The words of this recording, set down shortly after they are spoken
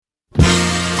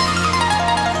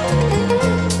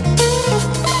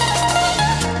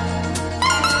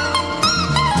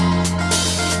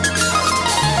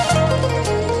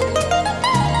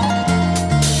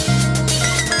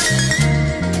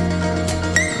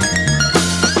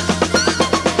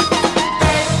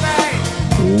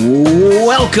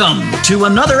Welcome to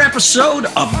another episode,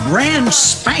 a brand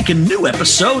spanking new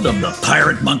episode of the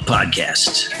Pirate Monk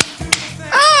Podcast.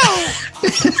 Oh!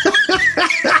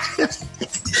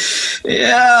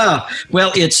 Yeah.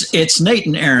 Well, it's Nate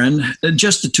and Aaron,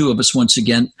 just the two of us once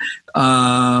again.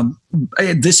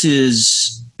 This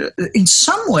is, in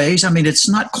some ways, I mean, it's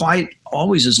not quite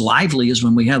always as lively as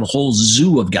when we have a whole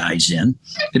zoo of guys in.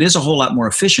 It is a whole lot more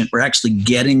efficient. We're actually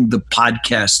getting the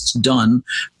podcasts done,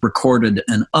 recorded,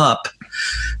 and up.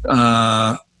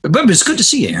 But it's good to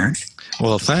see you, Aaron.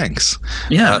 Well, thanks.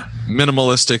 Yeah.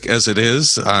 Minimalistic as it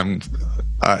is,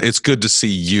 it's good to see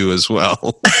you as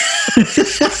well.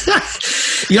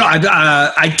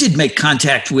 I did make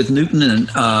contact with Newton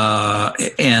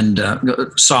and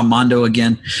saw Mondo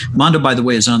again. Mondo, by the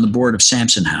way, is on the board of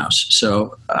Samson House,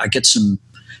 so I get some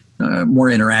more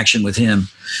interaction with him.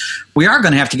 We are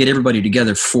going to have to get everybody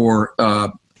together for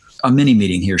a mini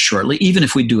meeting here shortly, even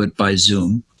if we do it by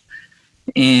Zoom.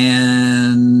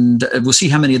 And we'll see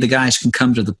how many of the guys can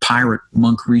come to the Pirate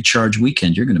Monk Recharge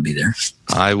Weekend. You're going to be there.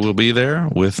 I will be there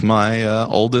with my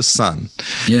oldest son.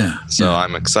 Yeah. So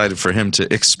I'm excited for him to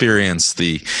experience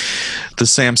the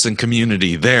Samson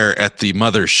community there at the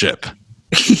mothership.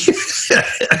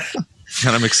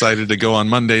 And I'm excited to go on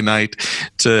Monday night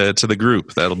to the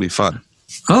group. That'll be fun.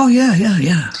 Oh,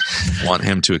 yeah. Want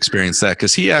him to experience that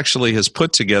because he actually has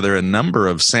put together a number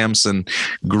of Samson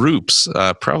groups,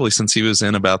 probably since he was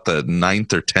in about the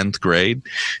 9th or 10th grade.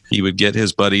 He would get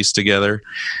his buddies together.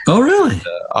 Oh, really?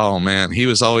 Oh, man. He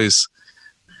was always...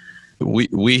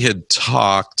 We had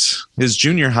talked... His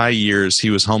junior high years, he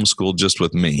was homeschooled just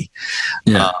with me.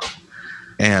 Yeah.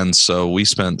 And so we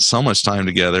spent so much time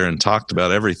together and talked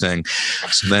about everything.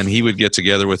 So then he would get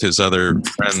together with his other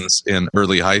friends in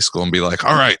early high school and be like,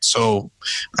 all right, so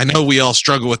I know we all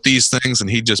struggle with these things. And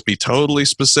he'd just be totally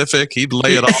specific. He'd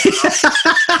lay it all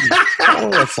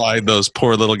out. Horrified those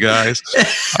poor little guys.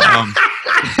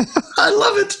 I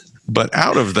love it. But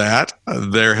out of that,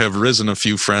 there have risen a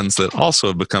few friends that also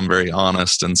have become very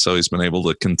honest, and so he's been able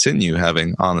to continue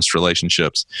having honest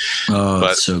relationships. Oh,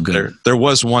 that's so good. There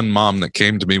was one mom that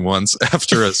came to me once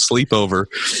after a sleepover.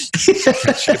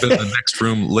 She'd been in the next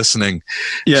room listening.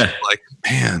 Yeah. She's like,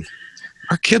 man,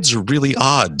 our kids are really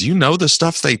odd. Do you know the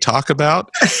stuff they talk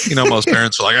about? You know, most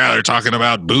parents are like, they're talking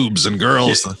about boobs and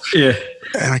girls. Yeah.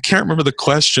 And I can't remember the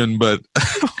question, but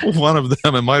one of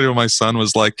them, it might have been my son,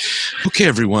 was like, okay,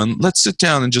 everyone, let's sit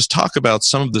down and just talk about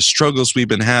some of the struggles we've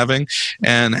been having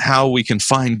and how we can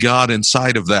find God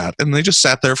inside of that. And they just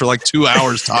sat there for like 2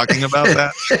 hours talking about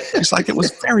that. He's like, it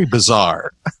was very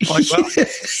bizarre. I'm like, well,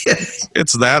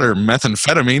 it's that or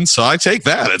methamphetamine, so I take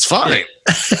that. It's fine.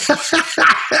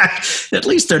 At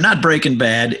least they're not Breaking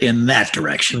Bad in that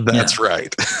direction. That's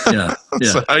right. Yeah.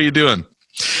 So how you doing?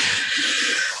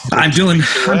 I'm doing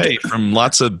great from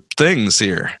lots of things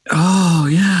here. Oh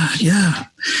yeah.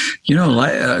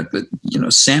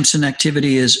 Samson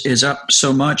activity is up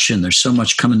so much, and there's so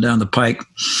much coming down the pike.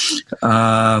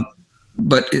 But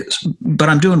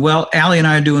I'm doing well. Allie and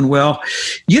I are doing well.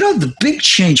 You know, the big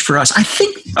change for us, I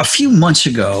think a few months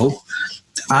ago,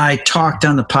 I talked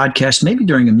on the podcast, maybe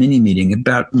during a mini meeting,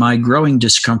 about my growing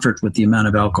discomfort with the amount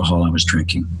of alcohol I was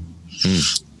drinking.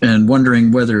 And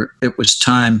wondering whether it was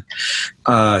time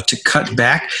to cut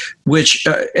back,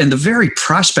 and the very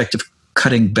prospect of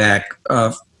cutting back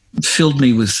filled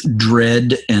me with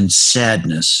dread and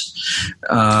sadness.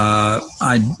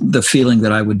 The feeling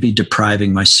that I would be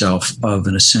depriving myself of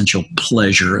an essential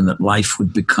pleasure and that life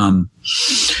would become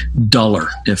duller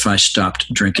if I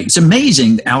stopped drinking. It's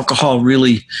amazing. Alcohol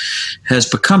really has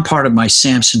become part of my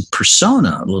Samson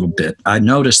persona a little bit. I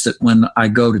notice that when I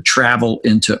go to travel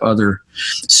into other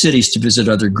cities to visit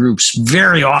other groups,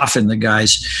 very often the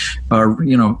guys are,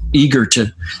 eager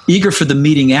for the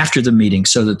meeting after the meeting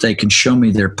so that they can show me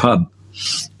their pub.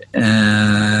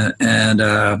 And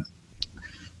I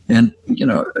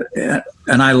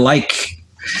like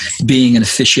being an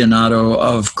aficionado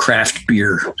of craft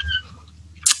beer.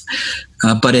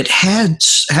 But it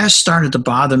has started to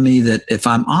bother me that, if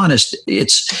I'm honest,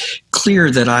 it's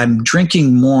clear that I'm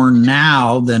drinking more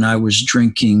now than I was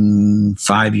drinking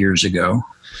 5 years ago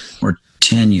or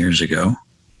 10 years ago.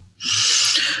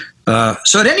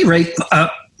 So at any rate,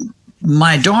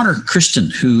 my daughter, Kristen,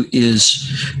 who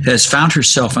has found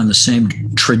herself on the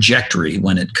same trajectory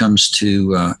when it comes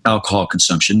to alcohol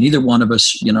consumption. Neither one of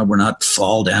us, we're not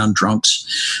fall down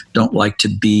drunks, don't like to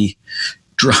be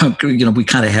drunk. We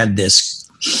kind of had this.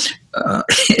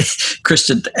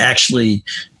 Kristen actually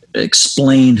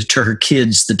explained to her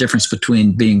kids the difference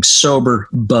between being sober,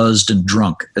 buzzed, and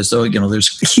drunk, as though, there's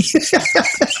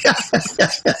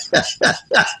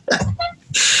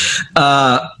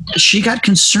she got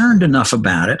concerned enough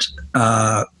about it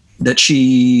that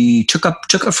she took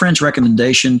a friend's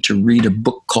recommendation to read a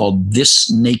book called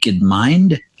This Naked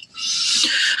Mind,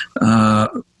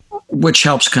 which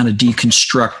helps kind of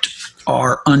deconstruct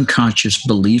our unconscious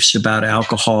beliefs about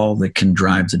alcohol that can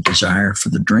drive the desire for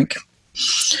the drink.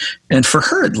 And for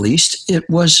her, at least, it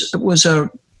was a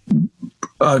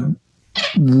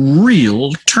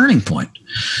real turning point.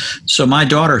 So my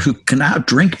daughter, who can now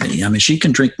drink me, I mean, she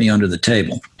can drink me under the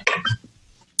table,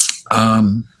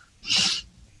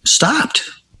 stopped.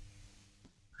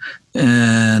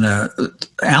 And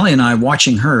Allie and I,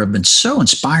 watching her, have been so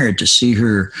inspired to see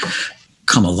her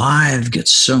come alive, get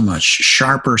so much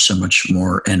sharper, so much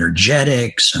more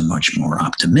energetic, so much more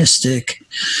optimistic.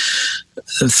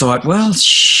 I thought, well,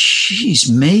 geez,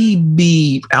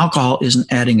 maybe alcohol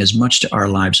isn't adding as much to our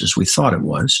lives as we thought it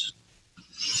was.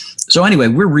 So anyway,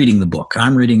 we're reading the book.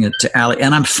 I'm reading it to Allie,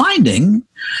 and I'm finding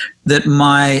that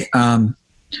my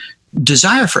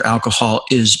desire for alcohol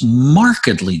is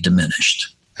markedly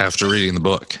diminished. After reading the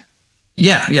book.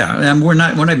 Yeah. And we're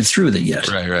not even through with it yet.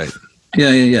 Right.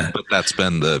 Yeah. But that's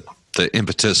been the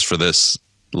impetus for this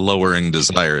lowering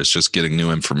desire, is just getting new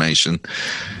information.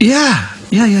 Yeah.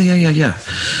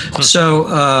 So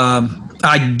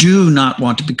I do not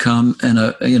want to become an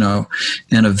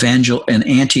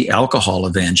anti-alcohol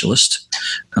evangelist.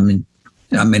 I mean,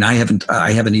 I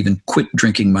haven't even quit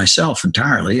drinking myself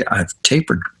entirely. I've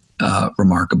tapered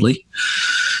remarkably,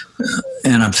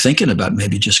 and I'm thinking about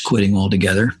maybe just quitting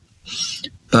altogether.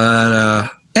 But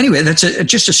anyway, that's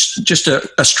just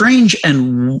a strange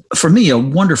and, for me, a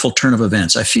wonderful turn of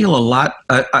events. I feel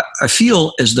I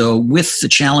feel as though, with the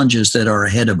challenges that are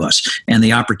ahead of us and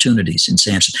the opportunities in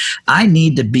Samson, I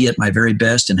need to be at my very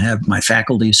best and have my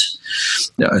faculties,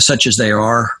 such as they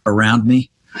are, around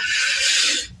me.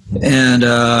 And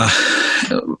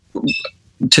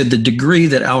to the degree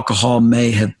that alcohol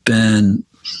may have been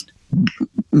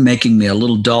making me a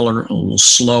little duller, a little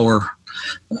slower,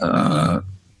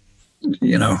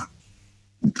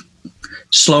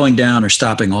 slowing down or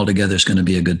stopping altogether is going to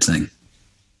be a good thing.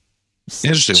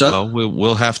 Interesting. So, well,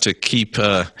 we'll have to keep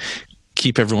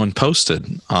everyone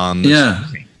posted on this. Yeah.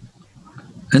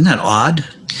 Isn't that odd?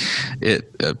 I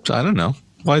don't know.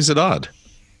 Why is it odd?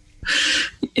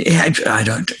 I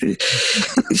don't.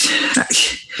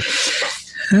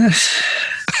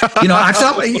 I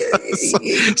thought.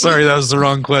 Sorry, that was the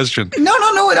wrong question. No.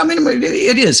 I mean,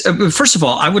 it is. First of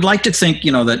all, I would like to think,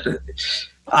 that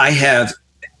I have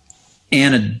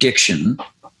an addiction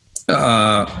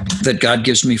that God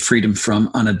gives me freedom from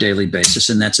on a daily basis,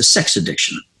 and that's a sex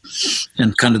addiction.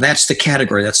 And kind of that's the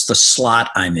category, that's the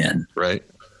slot I'm in. Right.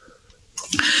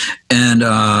 And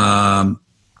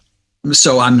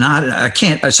so I'm not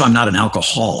an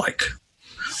alcoholic.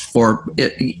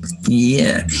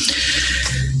 Yeah.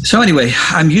 So anyway,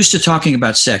 I'm used to talking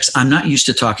about sex. I'm not used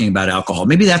to talking about alcohol.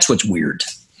 Maybe that's what's weird.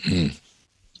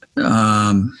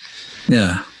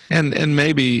 Yeah. And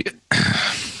maybe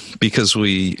because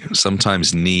we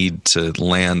sometimes need to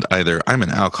land either I'm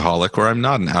an alcoholic or I'm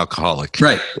not an alcoholic.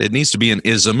 Right. It needs to be an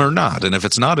ism or not. And if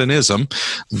it's not an ism,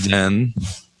 then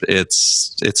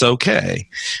it's okay.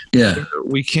 Yeah.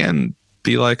 We can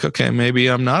be like, okay, maybe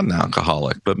I'm not an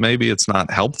alcoholic, but maybe it's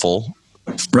not helpful.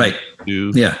 Right.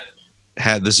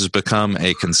 This has become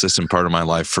a consistent part of my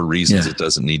life for reasons it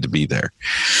doesn't need to be there.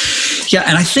 Yeah,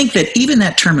 and I think that even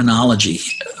that terminology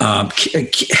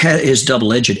is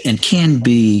double-edged and can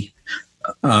be.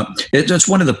 That's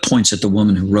one of the points that the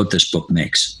woman who wrote this book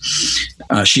makes.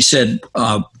 She said,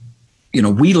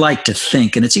 we like to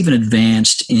think, and it's even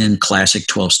advanced in classic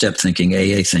 12-step thinking,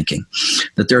 AA thinking,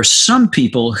 that there are some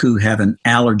people who have an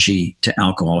allergy to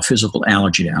alcohol, a physical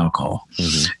allergy to alcohol,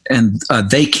 and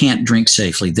they can't drink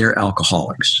safely. They're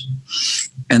alcoholics.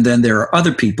 And then there are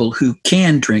other people who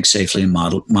can drink safely and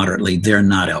moderately. They're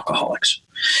not alcoholics.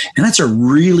 And that's a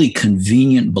really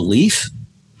convenient belief.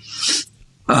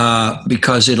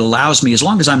 Because it allows me, as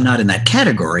long as I'm not in that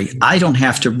category, I don't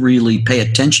have to really pay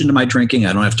attention to my drinking.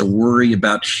 I don't have to worry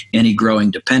about any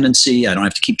growing dependency. I don't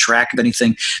have to keep track of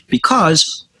anything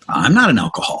because I'm not an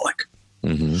alcoholic.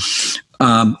 And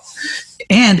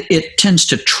it tends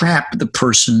to trap the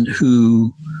person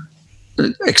who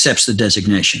accepts the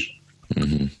designation.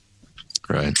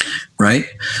 Right.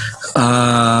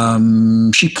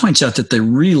 She points out that there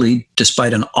really,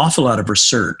 despite an awful lot of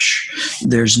research,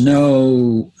 there's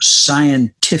no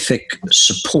substantial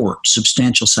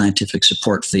scientific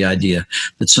support for the idea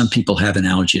that some people have an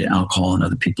allergy to alcohol and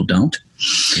other people don't.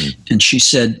 And she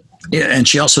said, Yeah, and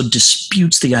she also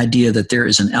disputes the idea that there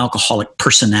is an alcoholic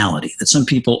personality, that some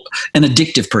people, an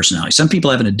addictive personality. Some people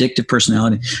have an addictive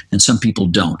personality and some people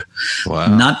don't.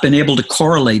 Wow. Not been able to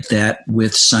correlate that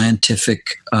with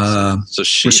scientific so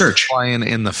she's research. Flying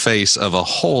in the face of a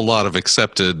whole lot of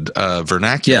accepted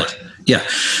vernacular. Yeah.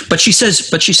 But she says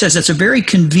that's a very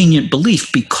convenient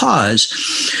belief because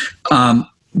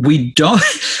we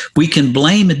can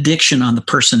blame addiction on the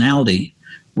personality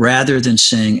rather than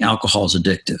saying alcohol is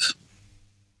addictive.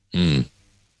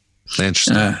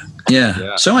 Interesting.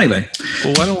 Yeah. So anyway.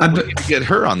 Well, why don't we get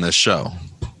her on this show?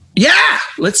 Yeah.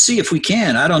 Let's see if we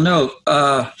can. I don't know.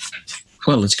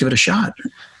 Well, let's give it a shot.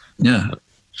 Yeah.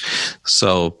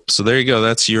 So there you go.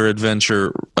 That's your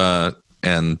adventure.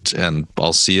 And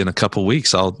I'll see you in a couple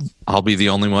weeks. I'll be the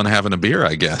only one having a beer,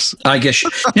 I guess. Yeah,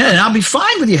 and I'll be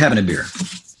fine with you having a beer.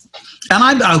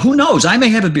 And who knows? I may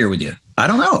have a beer with you. I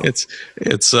don't know. It's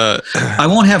I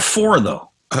won't have 4 though.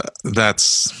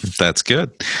 That's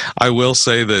good. I will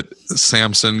say that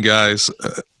Samson, guys,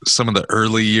 some of the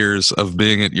early years of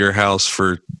being at your house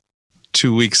for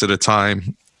 2 weeks at a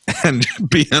time and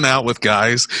being out with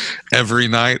guys every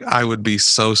night, I would be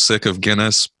so sick of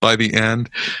Guinness by the end.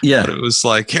 Yeah. But it was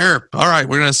like, here, all right,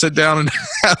 we're going to sit down and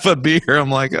have a beer.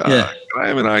 I'm like, can I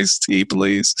have an iced tea,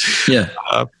 please? Yeah.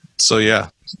 So yeah,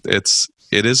 it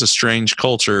is a strange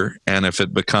culture. And if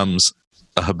it becomes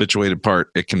a habituated part,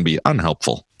 it can be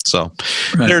unhelpful. So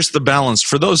There's the balance.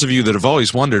 For those of you that have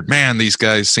always wondered, man, these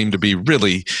guys seem to be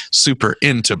really super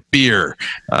into beer.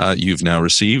 You've now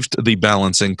received the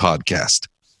Balancing Podcast.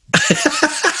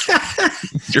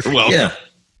 You're welcome.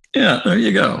 Yeah, there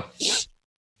you go.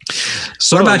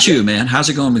 So what about you, man? How's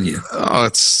it going with you? Oh,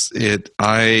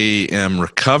 I am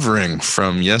recovering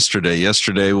from yesterday.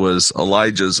 Yesterday was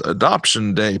Elijah's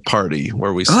adoption day party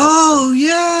where we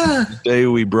the day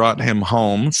we brought him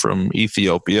home from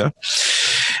Ethiopia.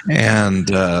 And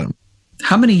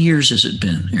how many years has it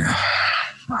been here?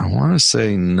 I want to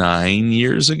say 9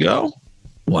 years ago.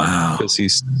 Wow. Because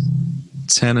he's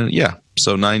 10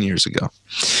 so 9 years ago.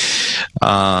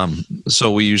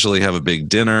 So we usually have a big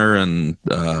dinner and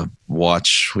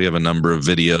we have a number of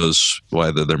videos,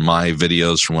 whether they're my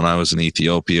videos from when I was in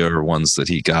Ethiopia or ones that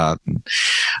he got.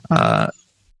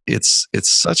 It's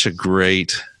such a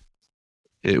great,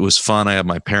 it was fun. I had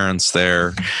my parents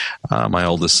there, my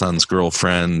oldest son's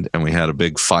girlfriend, and we had a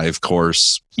big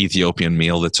 5-course Ethiopian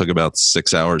meal that took about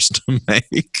 6 hours to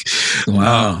make.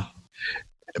 Wow.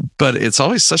 But it's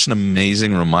always such an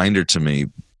amazing reminder to me,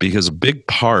 because a big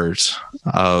part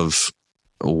of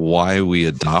why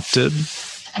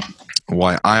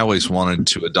I always wanted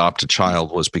to adopt a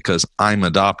child was because I'm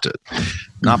adopted,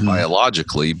 not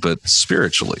biologically, but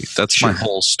spiritually. That's my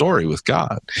whole story with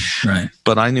God. Right.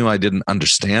 But I knew I didn't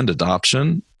understand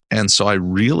adoption. And so I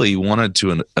really wanted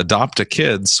to adopt a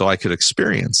kid so I could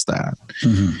experience that.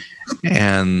 Mm-hmm.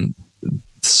 And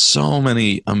so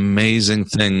many amazing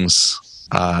things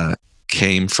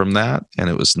came from that, and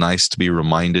it was nice to be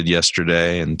reminded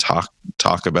yesterday and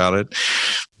talk about it.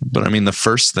 But I mean, the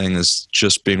first thing is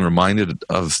just being reminded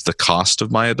of the cost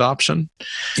of my adoption.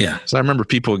 Yeah. So I remember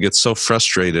people would get so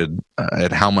frustrated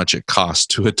at how much it cost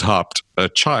to adopt a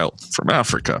child from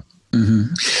Africa.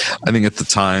 Mm-hmm. I think at the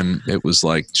time it was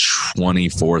like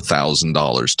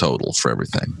 $24,000 total for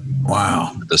everything.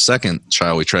 Wow. The second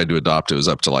child we tried to adopt, it was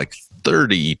up to like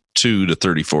 32 to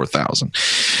 34,000.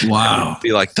 Wow.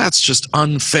 Be like, that's just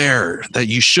unfair, that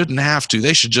you shouldn't have to.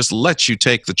 They should just let you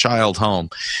take the child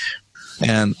home.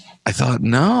 And I thought,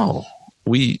 no,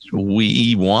 we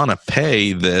want to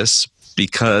pay this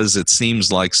because it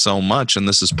seems like so much, and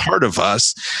this is part of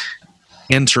us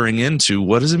entering into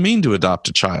what does it mean to adopt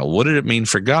a child? What did it mean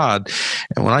for God?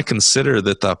 And when I consider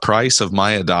that the price of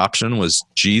my adoption was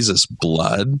Jesus'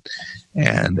 blood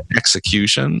and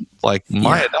execution, like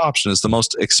my adoption is the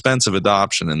most expensive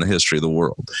adoption in the history of the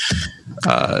world.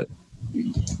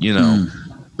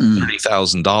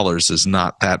 $30,000 is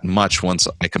not that much once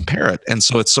I compare it. And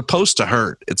so it's supposed to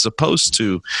hurt. It's supposed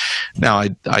to. Now,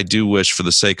 I do wish, for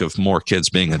the sake of more kids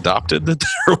being adopted, that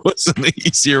there was an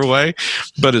easier way.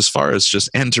 But as far as just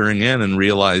entering in and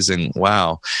realizing,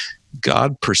 wow,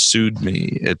 God pursued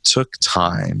me. It took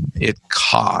time. It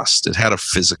cost. It had a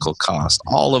physical cost.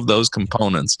 All of those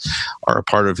components are a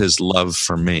part of his love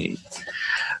for me.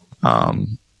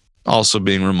 Also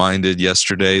being reminded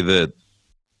yesterday that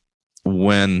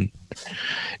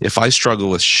if I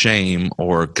struggle with shame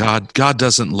or God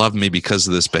doesn't love me because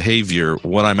of this behavior,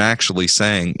 what I'm actually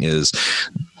saying is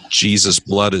Jesus'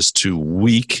 blood is too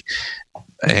weak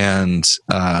and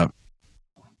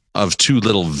of too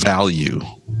little value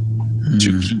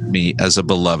to keep me as a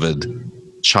beloved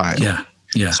child. Yeah.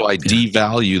 Yeah. So I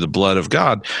devalue the blood of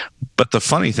God. But the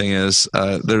funny thing is,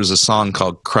 there's a song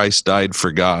called Christ Died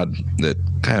for God that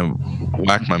kind of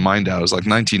whacked my mind out. It was like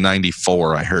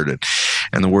 1994 I heard it.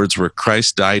 And the words were,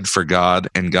 Christ died for God,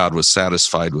 and God was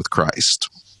satisfied with Christ.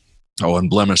 Oh,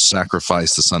 unblemished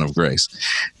sacrifice, the Son of Grace.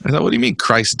 I thought, what do you mean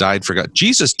Christ died for God?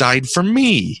 Jesus died for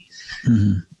me.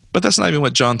 Mm-hmm. But that's not even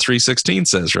what John 3:16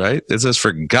 says, right? It says,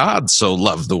 for God so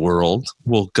loved the world.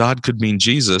 Well, God could mean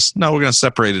Jesus. No, we're going to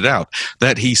separate it out.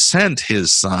 That he sent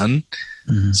his son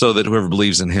so that whoever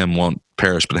believes in him won't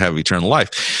perish but have eternal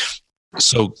life.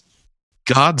 So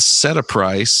God set a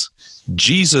price.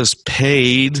 Jesus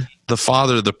paid the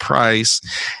Father the price.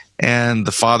 And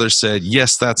the Father said,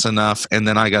 yes, that's enough. And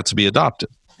then I got to be adopted.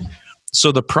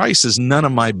 So the price is none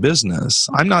of my business.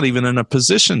 I'm not even in a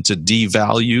position to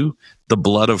devalue the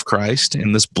blood of Christ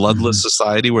in this bloodless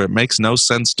society where it makes no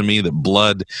sense to me that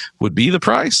blood would be the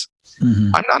price.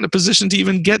 I'm not in a position to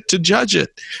even get to judge it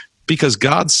because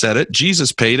God said it.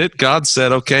 Jesus paid it. God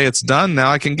said, okay, it's done.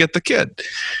 Now I can get the kid.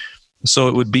 So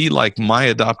it would be like my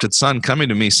adopted son coming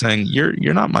to me saying,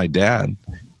 you're not my dad.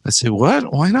 I say,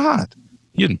 what? Why not?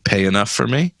 You didn't pay enough for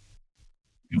me.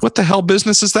 What the hell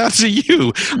business is that to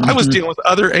you? I was dealing with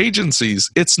other agencies.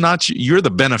 It's not, you're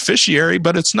the beneficiary,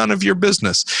 but it's none of your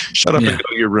business. Shut up and go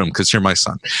to your room because you're my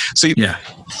son. See,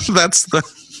 that's the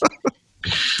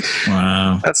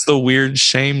wow. That's the weird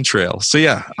shame trail. So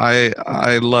yeah,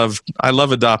 I love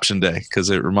Adoption Day because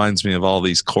it reminds me of all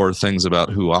these core things about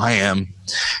who I am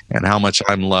and how much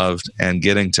I'm loved, and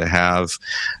getting to have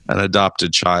an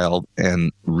adopted child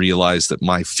and realize that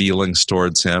my feelings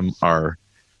towards him are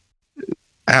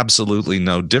absolutely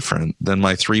no different than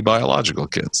my 3 biological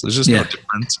kids. There's just no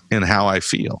difference in how I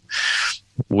feel,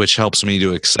 which helps me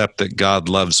to accept that God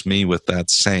loves me with that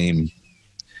same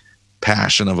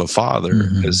passion of a father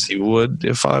as he would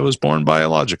if I was born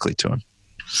biologically to him.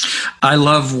 I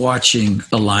love watching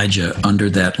Elijah under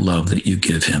that love that you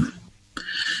give him.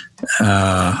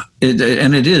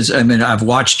 It is, I mean, I've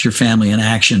watched your family in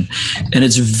action, and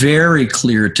it's very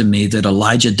clear to me that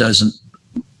Elijah doesn't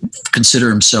consider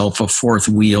himself a fourth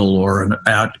wheel or an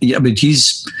out. I mean,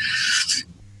 he's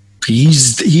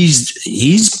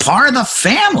part of the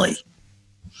family.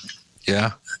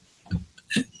 Yeah.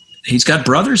 He's got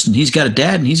brothers, and he's got a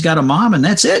dad, and he's got a mom, and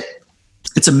that's it.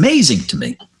 It's amazing to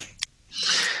me.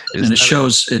 And it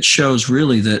shows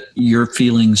really that your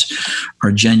feelings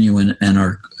are genuine and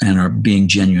are being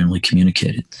genuinely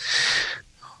communicated.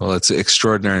 Well, it's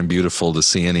extraordinary and beautiful to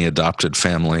see any adopted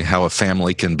family, how a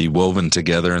family can be woven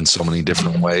together in so many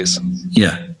different ways.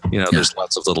 Yeah. There's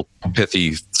lots of little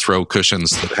pithy throw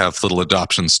cushions that have little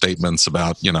adoption statements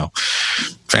about,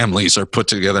 families are put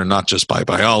together not just by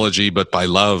biology, but by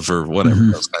love or whatever,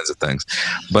 those kinds of things.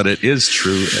 But it is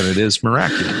true, and it is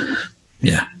miraculous.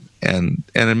 Yeah. And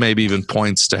it maybe even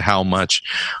points to how much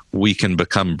we can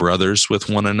become brothers with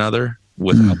one another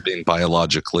without being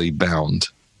biologically bound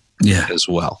as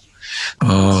well.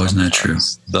 Oh, isn't that true?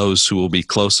 Those who will be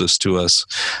closest to us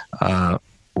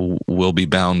will be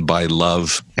bound by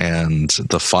love and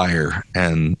the fire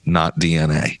and not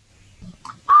DNA.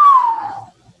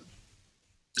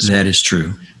 That is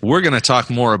true. We're going to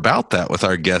talk more about that with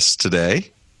our guests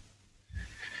today.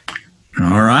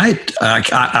 All right.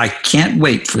 I can't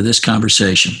wait for this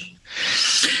conversation.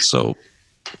 So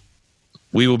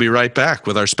we will be right back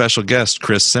with our special guest,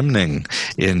 Chris Simning,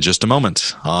 in just a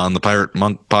moment on the Pirate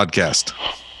Monk Podcast.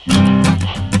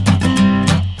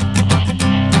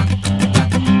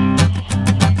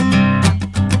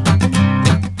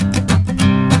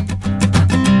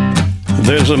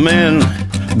 There's a man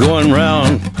going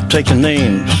around taking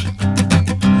names,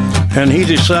 and he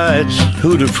decides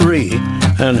who to free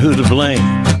and who to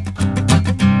blame.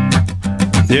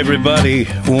 Everybody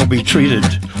won't be treated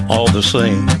all the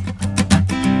same.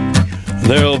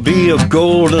 There'll be a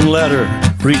golden ladder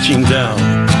reaching down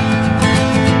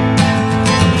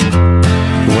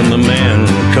when the man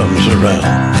comes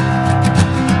around.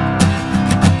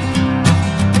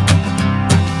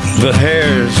 The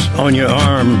hairs on your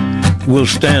arm will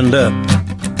stand up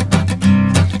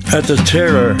at the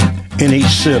terror in each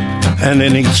sip and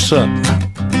in each sup.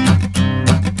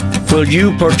 Will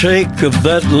you partake of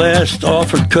that last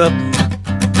offered cup,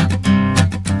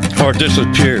 or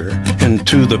disappear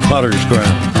into the potter's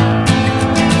ground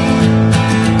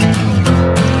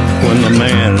when the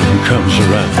man comes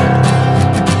around?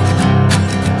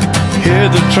 Hear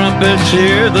the trumpets,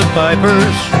 hear the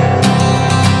pipers,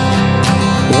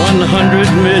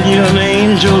 100 million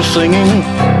angels singing.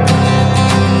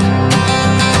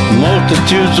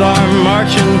 Multitudes are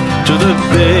marching to the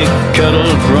big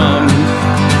kettle drum.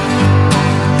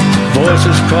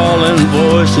 Voices calling,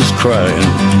 voices crying.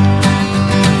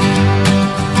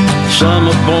 Some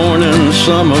are born and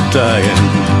some are dying.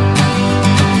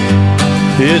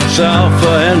 It's Alpha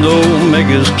and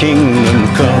Omega's kingdom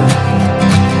come.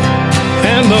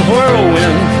 And the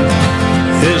whirlwind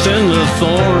is in the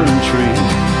thorn tree.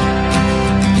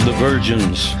 The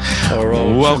virgins are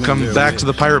all. Welcome back to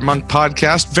the Pirate Monk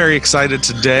Podcast. Very excited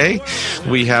today.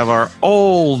 We have our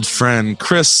old friend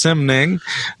Chris Simning,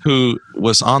 who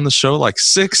was on the show like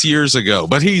 6 years ago,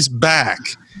 but he's back.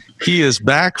 He is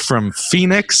back from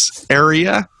Phoenix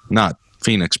area, not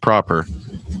Phoenix proper.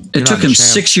 It took him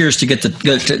 6 years to get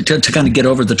to kind of get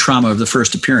over the trauma of the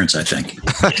first appearance, I think.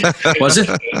 Was it?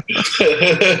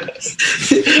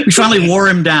 We finally wore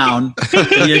him down.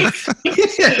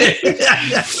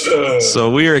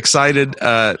 So we are excited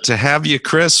to have you,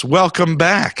 Chris. Welcome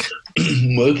back.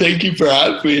 Well, thank you for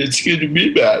having me. It's good to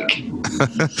be back.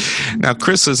 Now,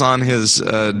 Chris is on his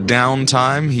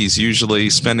downtime. He's usually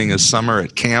spending his summer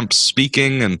at camps,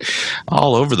 speaking, and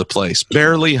all over the place.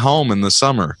 Barely home in the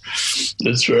summer.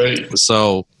 That's right.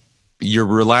 So you're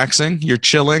relaxing? You're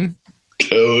chilling?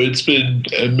 Oh, it's been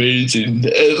amazing.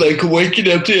 Like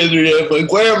waking up the other day, I'm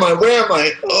like, where am I? Where am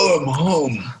I? Oh, I'm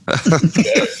home.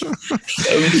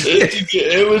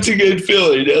 It was a good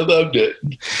feeling. I loved it.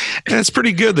 And it's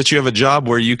pretty good that you have a job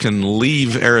where you can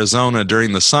leave Arizona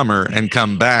during the summer and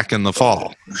come back in the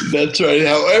fall. That's right.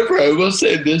 However, I will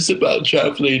say this about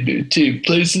traveling to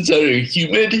places that are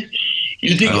humid.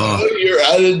 You think, you're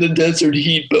out in the desert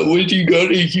heat, but when you go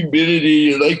to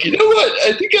humidity, you're like, you know what?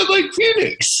 I think I like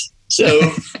Phoenix. So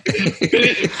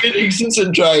Phoenix is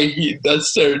a dry heat.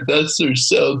 That's their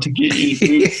sell to get you to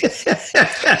move.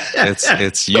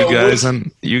 It's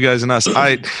you guys and us.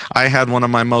 I had one of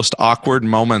my most awkward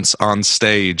moments on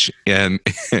stage in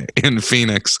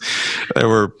Phoenix. There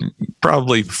were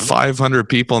probably 500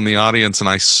 people in the audience, and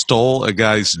I stole a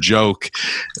guy's joke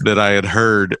that I had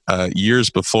heard years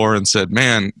before and said,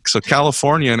 "Man, so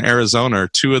California and Arizona are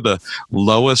two of the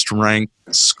lowest ranked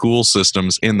school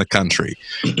systems in the country.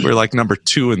 We're like number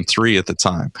 2 and 3 at the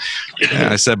time."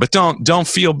 And I said, but don't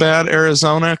feel bad,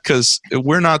 Arizona, because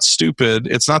we're not stupid.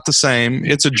 It's not the same.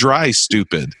 It's a dry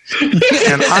stupid.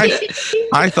 And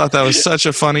I thought that was such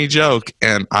a funny joke.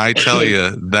 And I tell you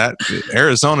that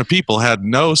Arizona people had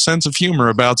no sense of humor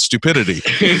about stupidity.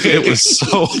 It was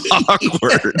so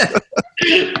awkward.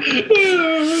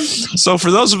 So for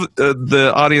those of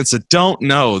the audience that don't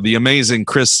know the amazing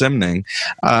Chris Simning,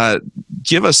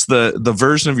 give us the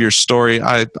version of your story.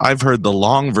 I've heard the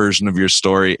long version of your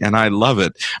story, and I love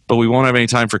it, but we won't have any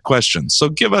time for questions. So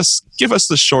give us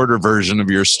the shorter version of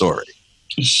your story.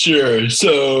 Sure.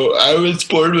 So I was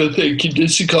born with a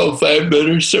condition called fine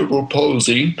motor cerebral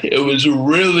palsy. It was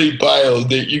really mild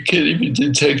that you can't even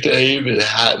detect I even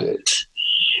had it.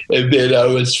 And then I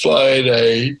was fine.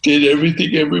 I did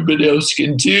everything everybody else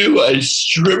can do. I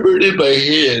shrivered in my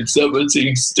hands. That was the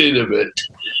extent of it.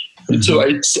 And so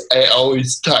I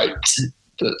always typed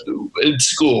in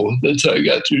school. That's how I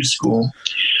got through school.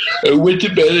 I went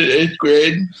to bed in 8th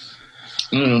grade.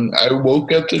 I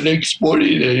woke up the next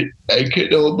morning. I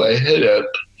couldn't hold my head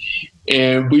up.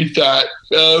 And we thought,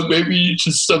 maybe you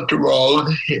just something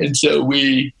wrong. And so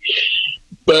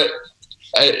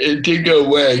it did go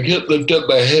away. I couldn't lift up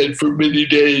my head for many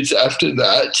days after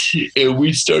that. And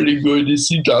we started going to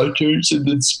see doctors and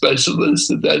then specialists,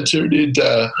 and that turned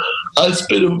into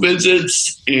hospital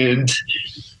visits. And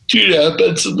 2.5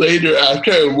 months later,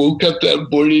 after I woke up that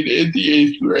morning in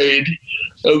the 8th grade,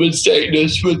 I was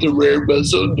diagnosed with a rare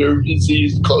muscle nerve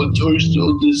disease called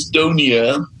torsional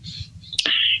dystonia.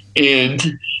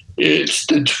 And it's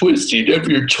the twisting of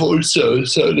your torso,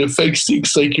 so it affects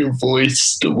things like your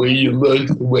voice, the way you look,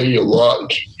 the way you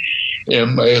walk.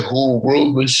 And my whole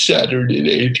world was shattered in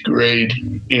 8th grade.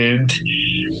 And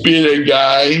being a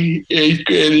guy, 8th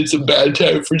grade is a bad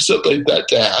time for something like that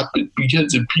to happen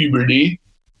because of puberty.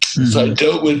 Mm-hmm. So I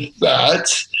dealt with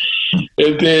that.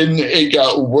 And then it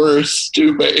got worse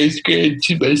through my 8th grade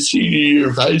to my senior year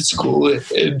of high school.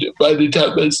 And by the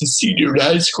time I was a senior in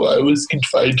high school, I was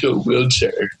confined to a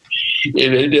wheelchair.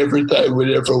 And I never thought I would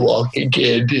ever walk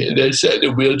again. And I sat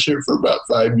in a wheelchair for about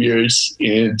 5 years.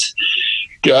 And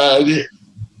God,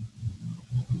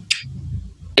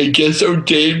 I guess,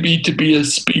 ordained me to be a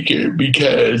speaker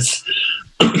because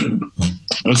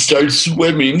I started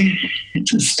swimming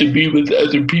just to be with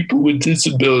other people with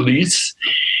disabilities.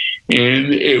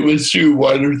 And it was through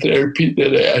water therapy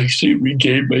that I actually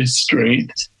regained my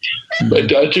strength. My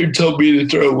doctor told me to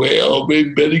throw away all my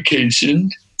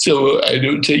medication. So I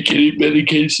don't take any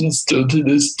medication still to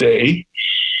this day.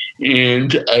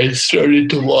 And I started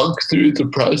to walk through the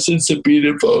process of being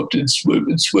involved in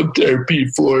swim therapy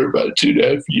for about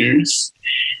 2.5 years.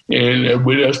 And I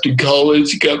went off to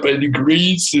college, got my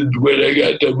degrees, and when I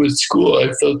got done with school,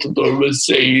 I felt the Lord was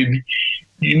saying,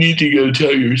 you need to go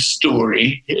tell your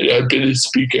story. And I've been a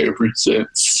speaker ever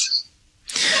since.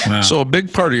 Wow. So a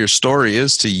big part of your story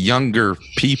is to younger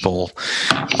people.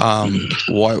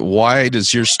 Why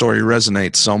does your story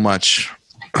resonate so much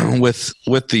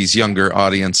with these younger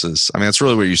audiences? I mean, that's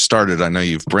really where you started. I know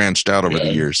you've branched out over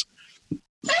the years.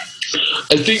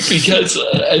 I think because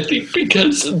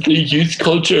the youth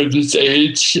culture of this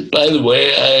age, by the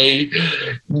way, I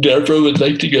never would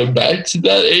like to go back to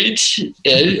that age.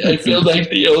 And I feel like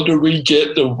the older we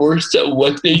get, the worse at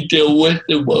what they deal with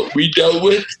and what we dealt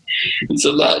with. It's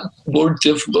a lot more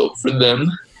difficult for them.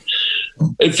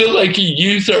 I feel like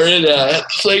youth are in a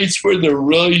place where they're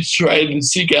really trying to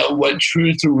seek out what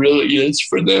truth really is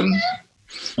for them.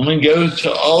 And go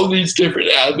to all these different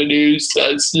avenues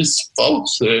that's just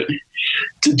falsehood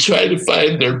to try to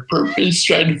find their purpose,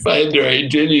 trying to find their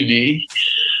identity.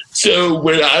 So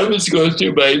when I was going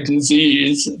through my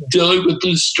disease, dealing with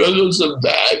the struggles of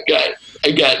that,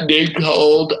 I got name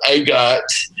called,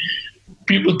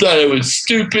 people thought I was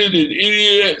stupid and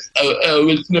idiot. I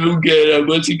was no good. I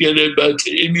wasn't good at much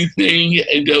anything.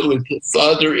 I dealt with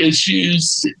father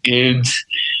issues, and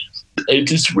I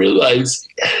just realized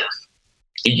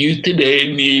youth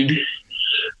today need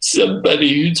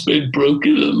somebody who's been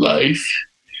broken in life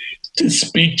to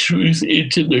speak truth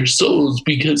into their souls,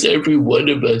 because every one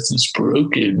of us is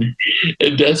broken.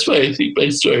 And that's why I think my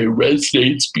story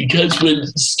resonates, because when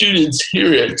students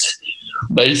hear it,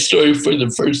 my story for the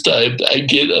first time, I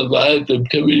get a lot of them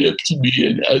coming up to me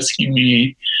and asking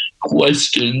me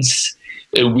questions,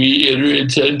 and we enter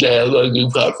into a dialogue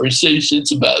and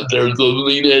conversations about their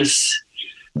loneliness,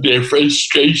 their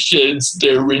frustrations,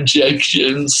 their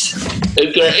rejections,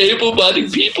 and they're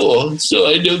able-bodied people. So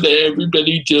I know that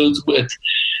everybody deals with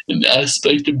an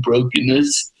aspect of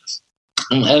brokenness.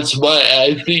 And that's why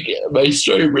I think my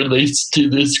story relates to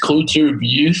this culture of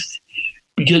youth,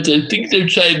 because I think they're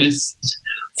trying to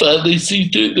finally see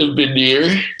through the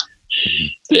veneer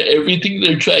that everything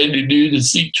they're trying to do to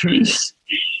seek truth,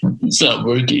 it's not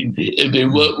working, and they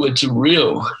want what's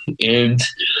real. And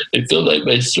I feel like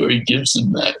my story gives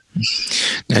them that.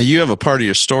 Now, you have a part of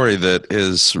your story that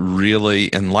is really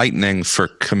enlightening for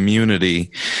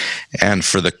community and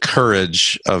for the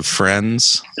courage of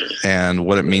friends and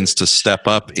what it means to step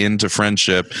up into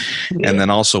friendship, and then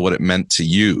also what it meant to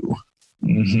you.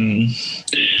 Mm-hmm.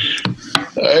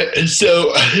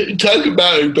 So, talk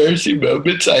about embarrassing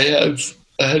moments. I have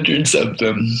hundreds of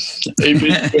them.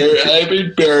 I'm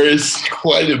embarrassed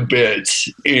quite a bit.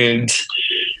 And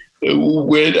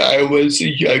when I was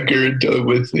younger and dealt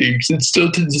with things, and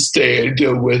still to this day, I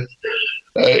deal with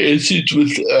issues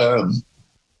with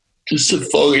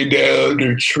just falling down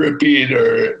or tripping,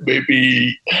 or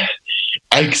maybe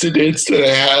accidents that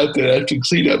I have to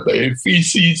clean up my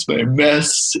feces, my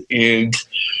mess, and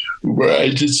where I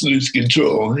just lose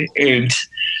control. And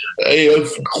I have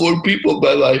core people in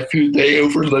my life who they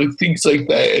overlook things like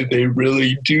that, and they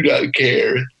really do not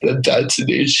care that that's an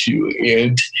issue.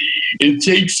 And it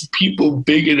takes people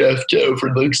big enough to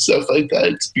overlook stuff like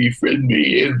that to befriend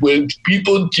me. And when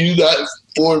people do that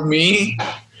for me,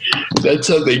 that's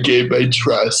how they gain my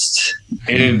trust.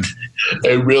 And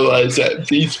I realize that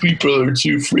these people are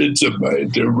true friends of mine.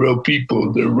 They're real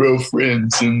people. They're real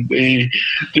friends, and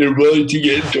they're willing to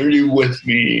get dirty with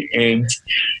me. And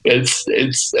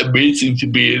it's amazing to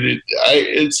me. And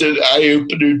it's an eye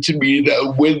opener to me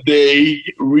that when they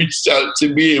reached out to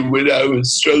me and when I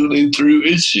was struggling through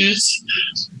issues,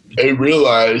 I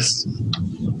realized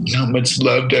how much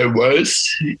loved I was,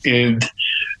 and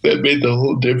that made the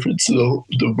whole difference in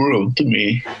the world to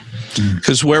me.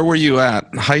 Because where were you at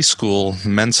high school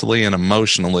mentally and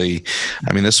emotionally?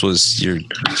 I mean, this was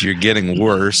you're getting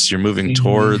worse. You're moving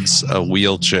towards a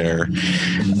wheelchair.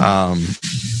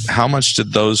 How much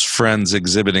did those friends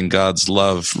exhibiting God's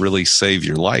love really save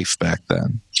your life back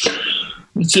then?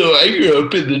 So I grew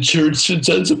up in the church since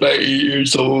I was about 8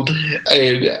 years old,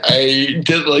 and I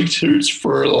didn't like church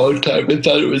for a long time. I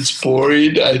thought it was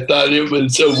boring. I thought it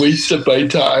was a waste of my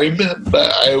time,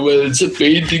 but I was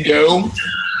made to go.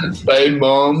 My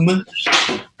mom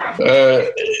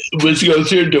was going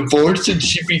through a divorce, and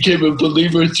she became a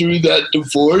believer through that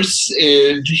divorce.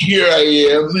 And here I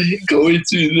am going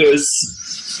through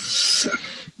this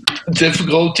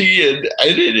difficulty, and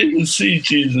I didn't even see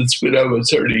Jesus when I was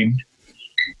hurting.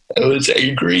 I was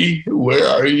angry. Where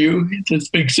are you? It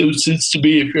just makes no sense to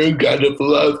me. If you're a God of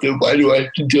love, then why do I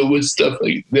have to deal with stuff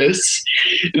like this?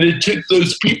 And it took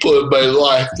those people in my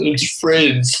life, those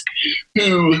friends,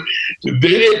 who they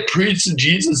didn't preach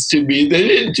Jesus to me. They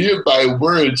didn't do it by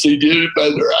words. They did it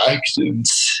by their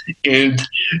actions. and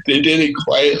they did it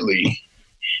quietly.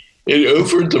 And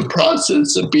over the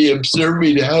process of me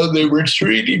observing how they were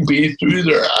treating me through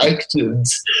their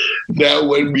actions, that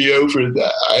won me over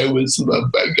that I was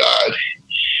loved by God.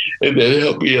 And that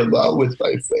helped me a lot with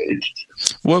my faith.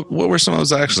 What were some of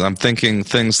those actions? I'm thinking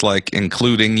things like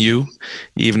including you,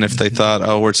 even if they thought,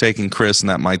 oh, we're taking Chris and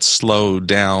that might slow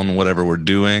down whatever we're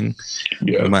doing.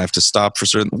 Yeah. We might have to stop for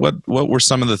certain. What were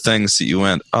some of the things that you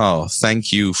went, oh,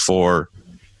 thank you for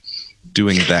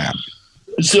doing that?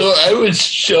 So I was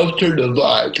sheltered a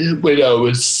lot when I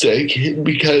was sick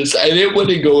because I didn't want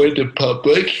to go into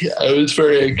public. I was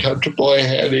very uncomfortable. I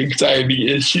had anxiety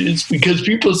issues because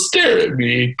people stare at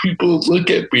me. People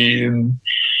look at me and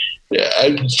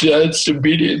I'm judged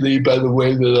immediately by the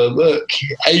way that I look.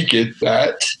 I get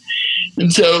that.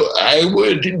 And so I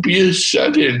would be a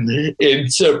shut-in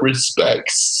some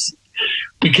respects,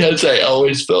 because I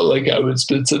always felt like I was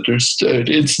misunderstood.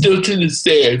 And still to this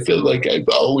day, I feel like I've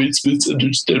always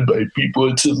misunderstood by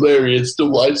people. It's hilarious to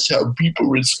watch how people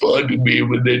respond to me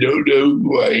when they don't know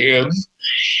who I am.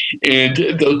 And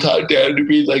they'll talk down to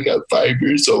me like I'm 5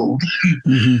 years old.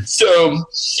 Mm-hmm. So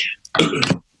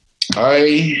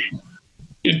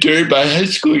during my high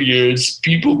school years,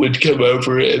 people would come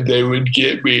over and they would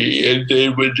get me and they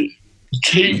would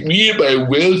take me in my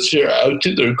wheelchair out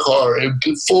to their car and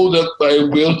fold up my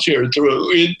wheelchair, throw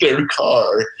it in their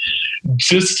car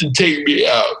just to take me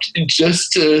out,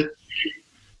 just to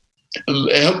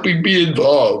help me be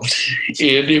involved.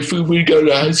 And if we would go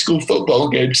to high school football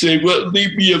games, they wouldn't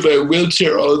leave me in my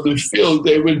wheelchair on the field.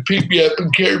 They would pick me up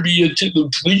and carry me into the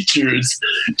bleachers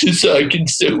just so I can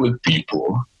sit with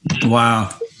people.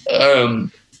 Wow.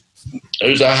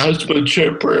 There's a hospital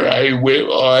trip where I went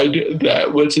on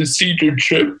that was a senior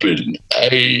trip, and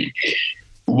I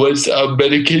was on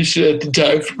medication at the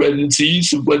time for my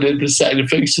disease. One of the side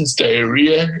effects is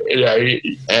diarrhea, and I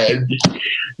had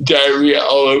diarrhea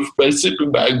all over my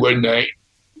sleeping bag one night.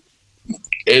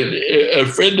 And a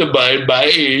friend of mine,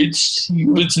 my age, he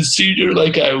was a senior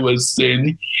like I was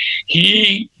then,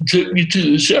 he took me to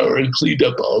the shower and cleaned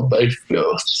up all my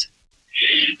filth.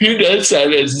 Who does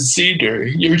that as a senior?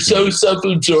 You're so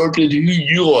self-absorbed in who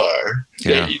you are.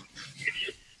 Yeah.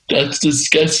 That's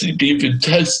disgusting to even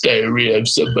test diarrhea of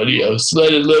somebody else,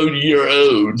 let alone your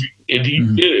own. And he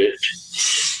did it.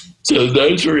 So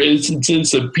those were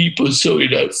instances of people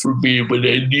showing up for me when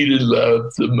I needed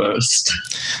love the most.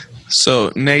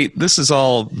 So, Nate, this is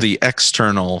all the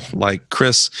external. Like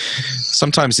Chris,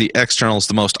 sometimes the external is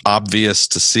the most obvious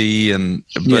to see,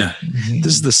 but this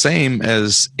is the same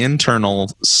as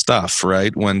internal stuff,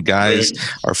 right? When guys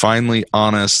are finally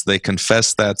honest, they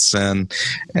confess that sin,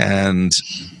 and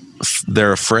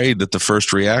they're afraid that the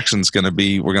first reaction is going to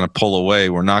be, we're going to pull away.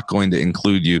 We're not going to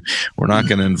include you. We're not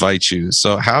going to invite you.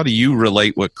 So how do you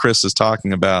relate what Chris is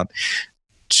talking about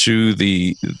to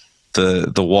the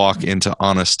walk into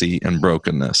honesty and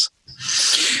brokenness?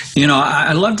 You know,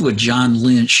 I loved what John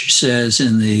Lynch says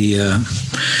in the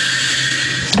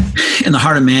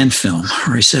Heart of Man film,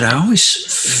 where he said, I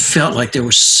always felt like there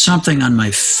was something on my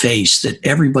face that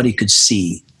everybody could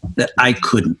see that I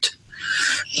couldn't.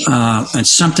 And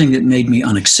something that made me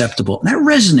unacceptable. And that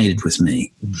resonated with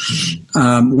me.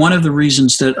 One of the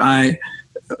reasons that I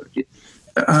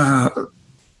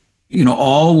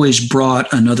always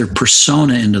brought another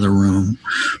persona into the room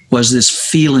was this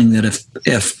feeling that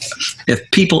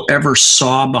if people ever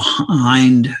saw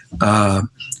behind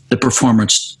the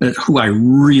performance who I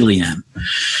really am,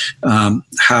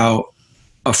 how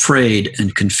afraid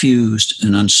and confused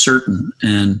and uncertain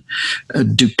and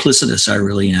duplicitous I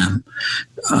really am,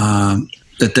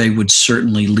 that they would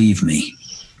certainly leave me.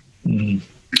 Mm-hmm.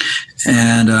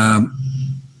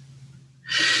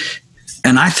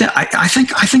 And I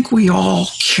think we all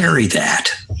carry that,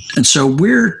 and so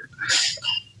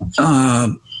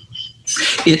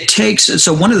it takes.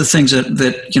 So one of the things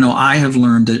that I have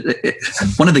learned,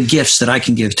 that one of the gifts that I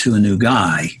can give to a new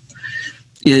guy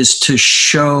is to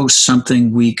show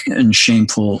something weak and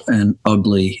shameful and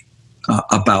ugly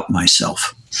about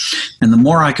myself, and the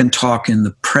more I can talk in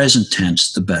the present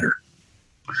tense, the better.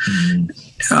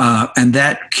 Mm-hmm. And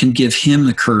that can give him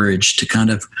the courage to kind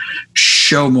of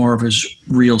show more of his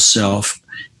real self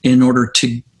in order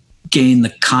to gain the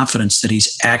confidence that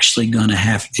he's actually going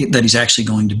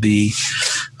to be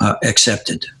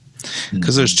accepted.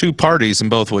 Because there's two parties in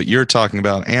both what you're talking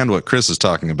about and what Chris is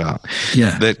talking about.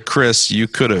 Yeah. That Chris, you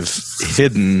could have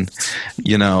hidden,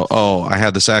 I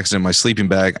had this accident in my sleeping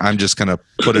bag. I'm just going to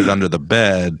put it under the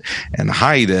bed and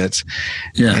hide it.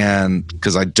 Yeah. And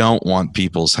because I don't want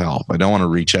people's help. I don't want to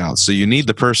reach out. So you need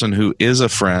the person who is a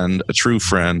friend, a true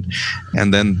friend,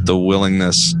 and then the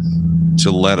willingness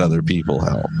to let other people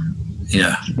help.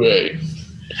 Yeah. Right.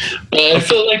 But I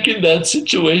feel like in that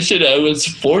situation, I was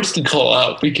forced to call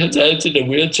out because I was in a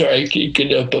wheelchair. I can't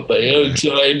get up on my own,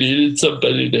 so I needed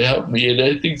somebody to help me. And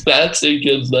I think that's a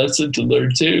good lesson to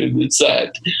learn too. It's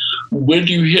that when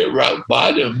you hit rock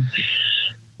bottom,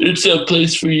 there's no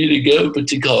place for you to go but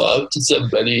to call out to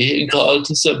somebody and call out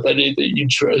to somebody that you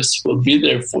trust will be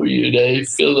there for you. And I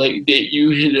feel like that you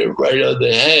hit it right on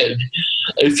the head.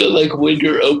 I feel like when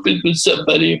you're open with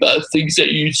somebody about things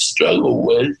that you struggle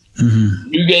with,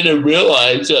 you got to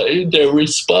realize their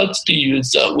response to you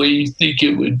is not what you think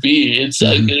it would be. It's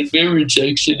not going to be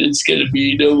rejection. It's going to be,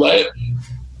 you know what?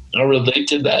 I relate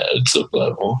to that on some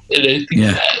level. And I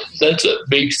think that's what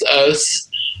makes us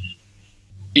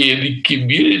in the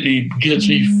community, because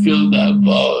we feel that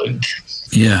bond.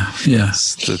 Yeah.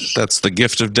 That's the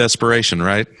gift of desperation,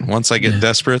 right? Once I get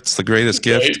desperate, it's the greatest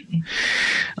gift. Right.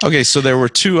 Okay, so there were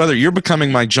two other. You're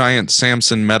becoming my giant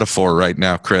Samson metaphor right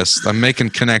now, Chris. I'm making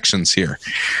connections here.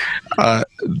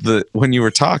 When you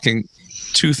were talking,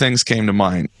 two things came to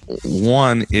mind.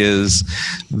 One is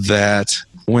that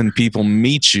when people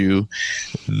meet you,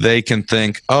 they can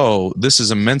think, oh, this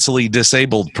is a mentally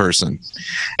disabled person.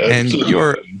 And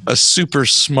you're a super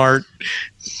smart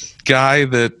guy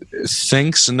that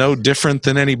thinks no different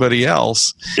than anybody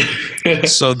else.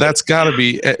 So that's got to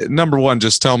be, number one,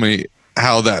 just tell me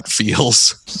how that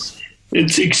feels.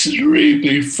 It's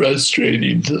extremely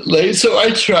frustrating. So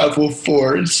I travel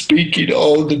for speaking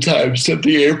all the time. So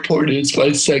the airport is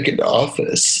my second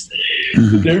office.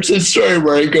 There's a story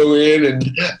where I go in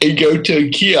and I go to a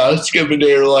kiosk of an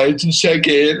airline to check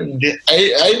in. And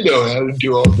I know how to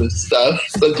do all this stuff.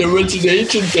 But there was an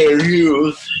agent there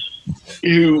who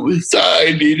thought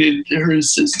I needed her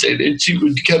assistant, and she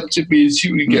would come to me and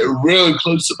she would get really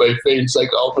close to my face, like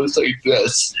almost like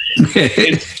this.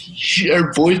 And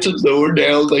her voice was lower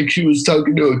down, like she was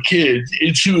talking to a kid,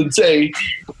 and she would say,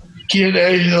 "Can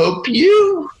I help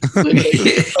you?"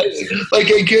 Like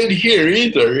I couldn't hear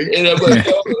either, and I'm like,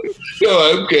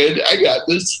 "No, I'm good. I got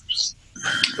this."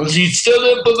 She still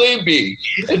didn't believe me.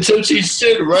 And so she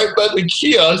stood right by the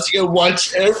kiosk and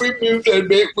watched every move I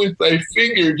made with my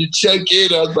finger to check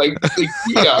in on the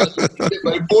kiosk to get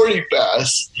my boarding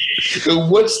pass. And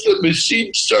once the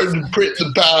machine started to print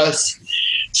the pass,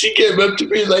 she came up to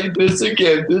me like this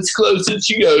again, this close, and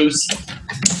she goes,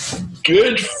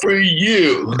 "Good for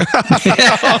you."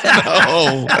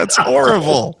 Oh, no, that's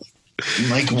horrible. I'm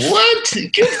like, what?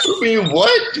 Good for me,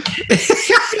 what?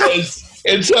 Yes.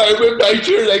 And so I went back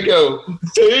to her and I go,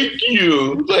 "Thank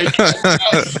you." Like,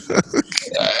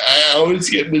 I always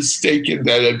get mistaken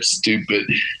that I'm stupid.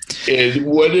 And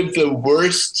one of the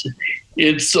worst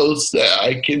insults that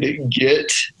I can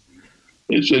get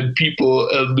is when people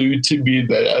allude to me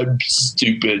that I'm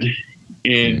stupid.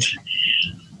 And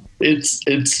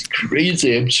it's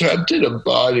crazy. I'm trapped in a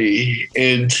body,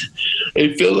 and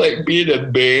I feel like being a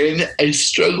man, I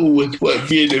struggle with what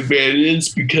being a man is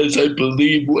because I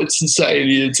believe what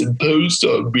society has imposed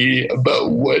on me about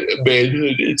what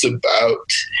manhood is about.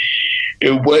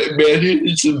 And what manhood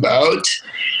is about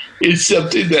is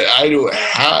something that I don't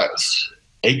have.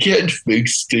 I can't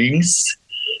fix things.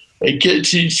 I can't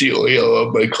change the oil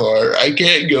on my car. I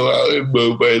can't go out and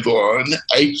mow my lawn.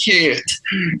 I can't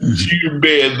do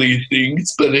manly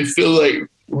things, but I feel like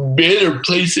men are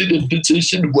placed in a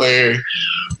position where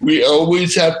we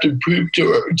always have to prove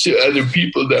to other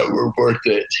people that we're worth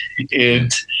it.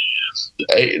 And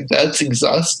that's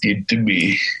exhausting to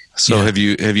me. So have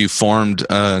you formed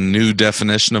a new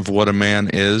definition of what a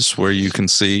man is, where you can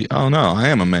see, oh no, I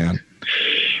am a man?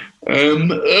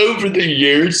 Over the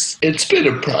years, it's been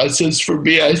a process for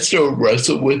me. I still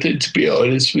wrestle with it, to be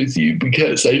honest with you,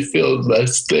 because I feel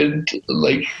less than,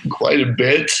 like, quite a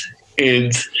bit.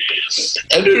 And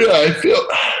I don't know, I feel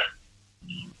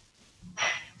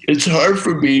it's hard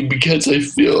for me because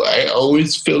I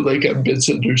always feel like I'm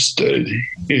misunderstood.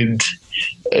 And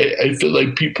I feel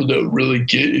like people don't really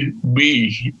get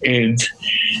me, and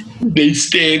they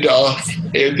stand off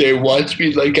and they watch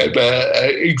me like I'm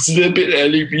an exhibit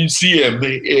at a museum,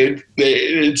 and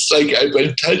it's like I'm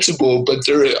untouchable, but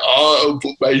they're in awe of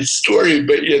my story,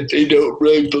 but yet they don't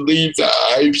really believe that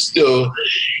I'm still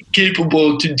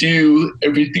capable to do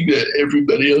everything that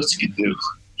everybody else can do.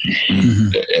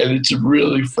 And it's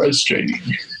really frustrating.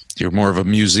 You're more of a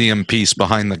museum piece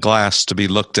behind the glass to be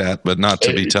looked at, but not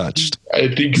to be touched. I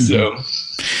think so.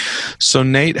 So,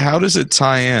 Nate, how does it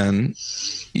tie in?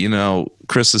 You know,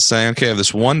 Chris is saying, okay, I have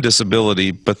this one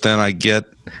disability, but then I get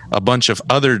a bunch of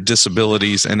other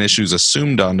disabilities and issues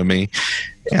assumed onto me.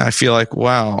 And I feel like,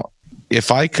 wow, if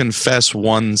I confess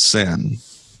one sin,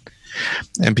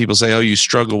 and people say, oh, you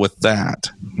struggle with that.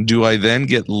 Do I then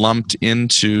get lumped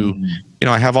into,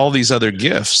 I have all these other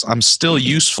gifts. I'm still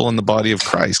useful in the body of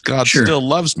Christ. God still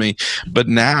loves me. But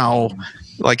now,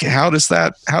 like, how does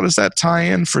that tie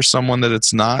in for someone that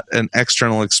it's not an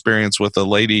external experience with a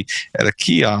lady at a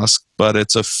kiosk, but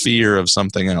it's a fear of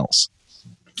something else?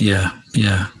 Yeah.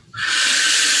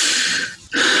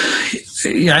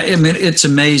 Yeah, I mean, it's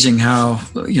amazing how,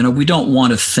 we don't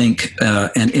want to think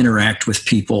and interact with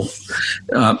people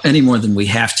any more than we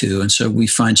have to. And so we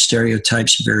find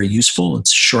stereotypes very useful.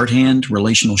 It's shorthand,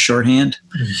 relational shorthand.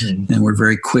 Mm-hmm. And we're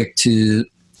very quick to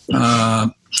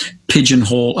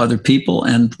pigeonhole other people.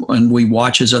 And we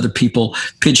watch as other people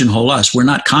pigeonhole us. We're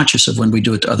not conscious of when we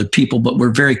do it to other people, but we're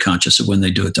very conscious of when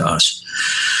they do it to us.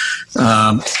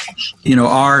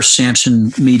 Our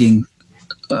Samson meeting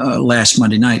last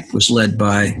Monday night was led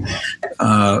by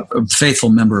a faithful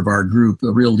member of our group,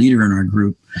 a real leader in our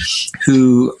group,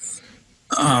 whose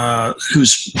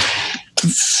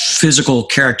physical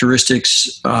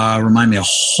characteristics remind me a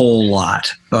whole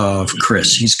lot of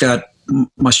Chris. He's got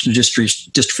muscular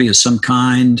dystrophy of some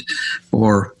kind,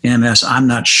 or MS. I'm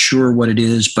not sure what it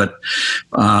is, but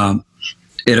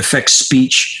it affects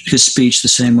his speech the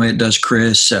same way it does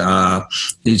Chris.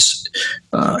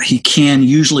 He can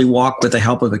usually walk with the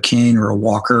help of a cane or a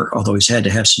walker, although he's had to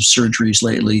have some surgeries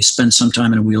lately, spend some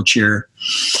time in a wheelchair.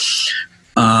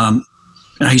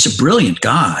 He's a brilliant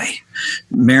guy,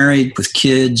 married with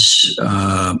kids,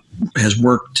 has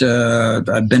worked,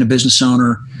 I've been a business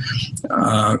owner,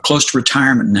 close to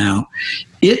retirement now.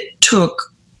 It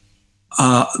took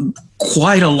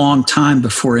quite a long time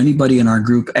before anybody in our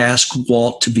group asked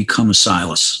Walt to become a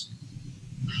Silas.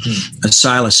 A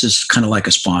Silas is kind of like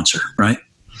a sponsor, right?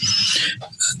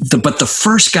 But the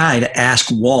first guy to ask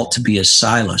Walt to be a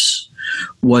Silas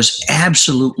was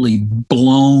absolutely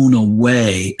blown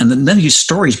away. And then these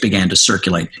stories began to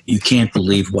circulate. You can't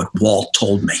believe what Walt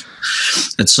told me.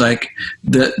 It's like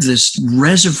this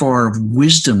reservoir of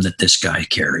wisdom that this guy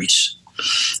carries.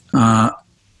 But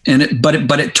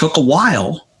it took a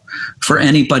while for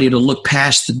anybody to look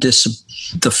past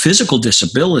the physical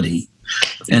disability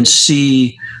and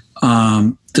see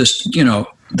the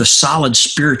solid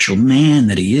spiritual man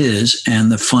that he is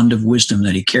and the fund of wisdom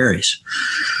that he carries.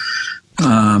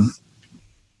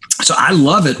 So I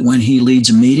love it when he leads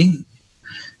a meeting.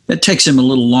 It takes him a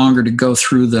little longer to go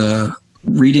through the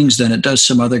readings than it does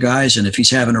some other guys. And if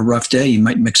he's having a rough day, you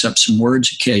might mix up some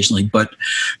words occasionally. But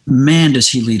man, does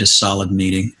he lead a solid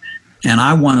meeting. And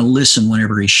I want to listen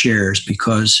whenever he shares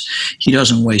because he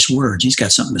doesn't waste words. He's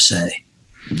got something to say.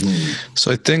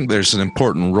 So I think there's an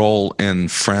important role in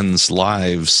friends'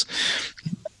 lives,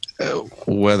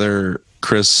 whether,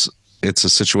 Chris, it's a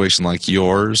situation like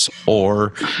yours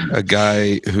or a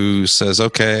guy who says,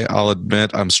 okay, I'll admit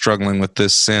I'm struggling with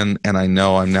this sin and I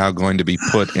know I'm now going to be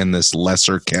put in this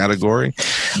lesser category.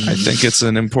 I think it's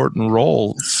an important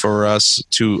role for us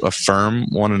to affirm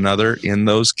one another in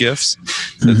those gifts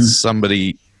that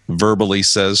somebody verbally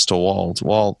says to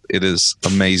Walt, it is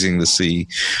amazing to see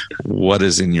what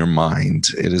is in your mind.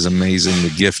 It is amazing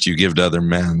the gift you give to other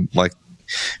men. Like,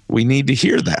 we need to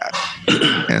hear that.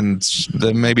 And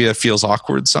then maybe it feels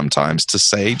awkward sometimes to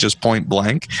say just point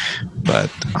blank, but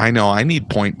I know I need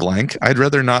point blank. I'd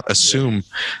rather not assume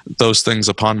those things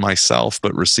upon myself,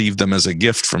 but receive them as a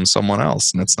gift from someone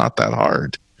else. And it's not that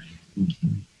hard.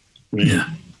 Yeah.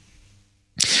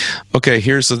 Okay,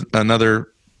 here's another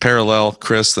parallel,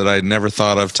 Chris, that I'd never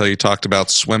thought of till you talked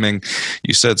about swimming.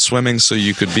 You said swimming so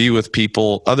you could be with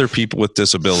other people with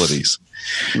disabilities.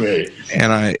 Right.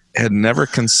 And I had never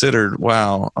considered,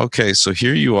 wow, okay, so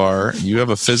here you are, you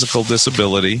have a physical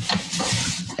disability,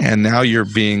 and now you're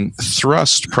being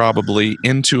thrust probably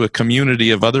into a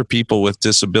community of other people with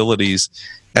disabilities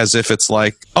as if it's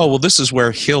like, oh, well, this is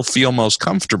where he'll feel most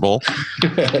comfortable.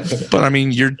 But I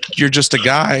mean, you're just a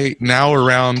guy now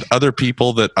around other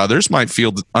people that others might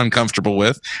feel uncomfortable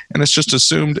with, and it's just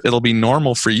assumed it'll be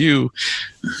normal for you.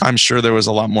 I'm sure there was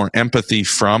a lot more empathy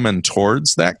from and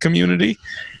towards that community,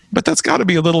 but that's got to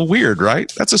be a little weird,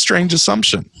 right? That's a strange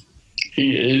assumption.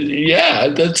 Yeah,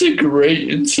 that's a great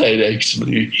insight,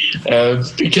 actually,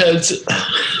 because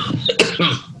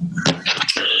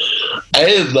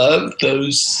I love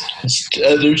those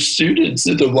other students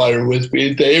in the water with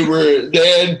me. They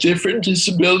had different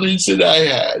disabilities than I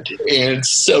had, and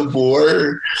some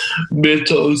were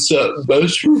mental,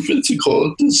 most were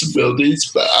physical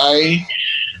disabilities. But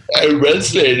I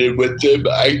resonated with them.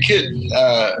 I couldn't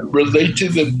relate to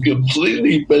them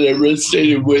completely, but I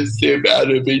resonated with them out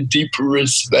of a deeper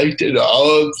respect in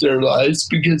all of their lives,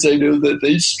 because I know that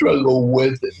they struggle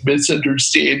with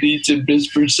misunderstandings and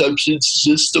misperceptions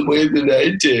just the way that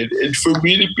I did. And for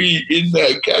me to be in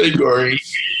that category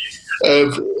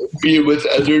of being with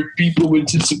other people with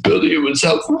disability, it was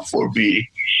helpful for me.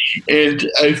 And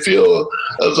I feel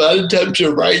a lot of times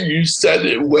you're right. You said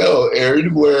it well,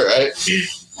 Aaron, where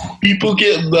people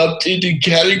get lumped into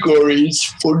categories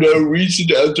for no reason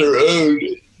of their own,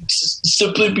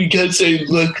 simply because they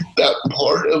look that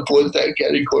part of what that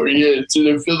category is. And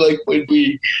I feel like when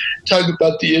we talk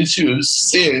about the issue of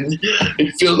sin,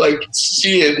 I feel like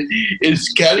sin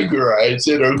is categorized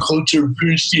in our culture of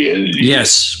Christianity.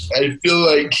 Yes. I feel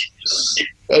like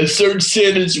a certain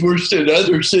sin is worse than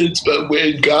other sins, but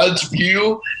in God's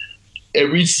view,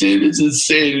 every sin is a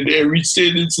sin, and every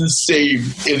sin is the same.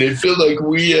 And I feel like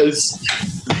we as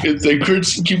the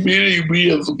Christian community, we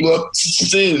have lumped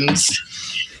sins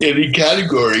into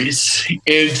categories.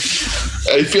 And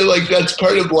I feel like that's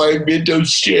part of why men don't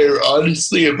share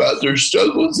honestly about their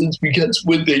struggles, is because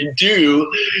when they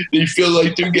do, they feel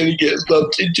like they're going to get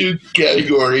lumped into a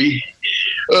category.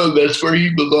 Oh, that's where he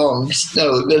belongs.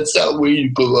 No, that's not where you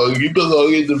belong. You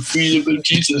belong in the freedom of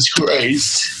Jesus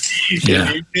Christ. Yeah.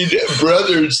 And you need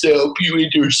brothers to help you in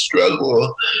your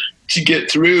struggle to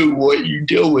get through what you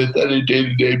deal with on a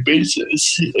day-to-day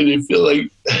basis. And I feel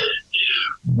like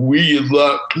we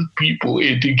lump people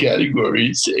into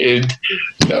categories, and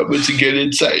that was a good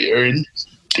insight, Aaron,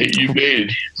 that you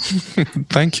made.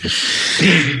 Thank you.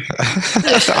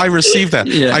 I received that.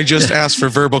 Yeah. I just asked for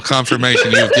verbal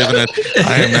confirmation. You've given it.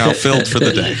 I am now filled for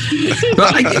the day.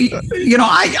 But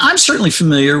I'm certainly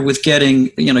familiar with getting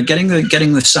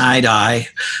the side eye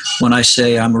when I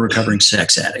say I'm a recovering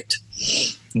sex addict.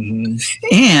 Mm-hmm.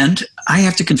 And I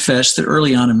have to confess that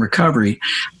early on in recovery,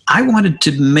 I wanted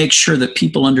to make sure that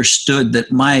people understood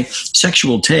that my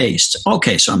sexual tastes,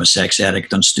 okay, so I'm a sex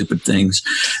addict, done stupid things.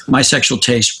 My sexual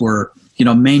tastes were,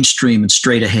 mainstream and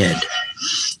straight ahead.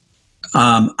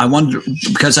 I wanted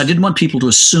because I didn't want people to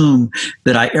assume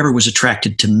that I ever was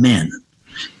attracted to men.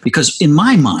 Because in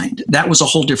my mind, that was a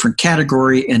whole different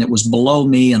category, and it was below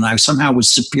me, and I somehow was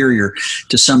superior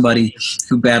to somebody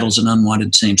who battles an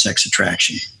unwanted same-sex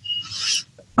attraction.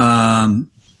 Now,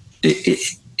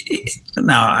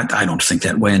 I don't think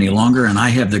that way any longer, and I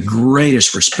have the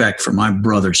greatest respect for my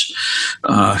brothers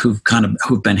who've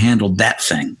been handled that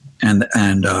thing, and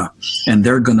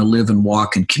they're going to live and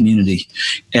walk in community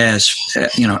as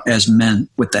men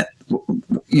with that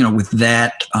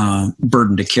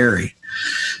burden to carry.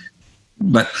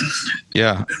 But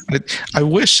yeah, I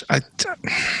wish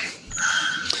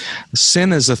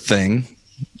sin is a thing.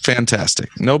 Fantastic.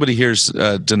 Nobody here's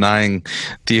denying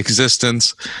the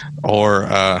existence or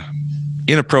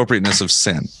inappropriateness of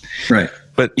sin. Right.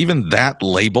 But even that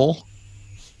label,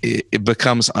 it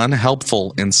becomes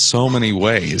unhelpful in so many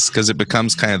ways, because it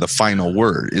becomes kind of the final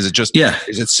word. Is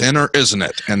it sin or isn't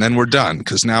it? And then we're done,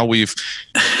 because now we've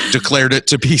declared it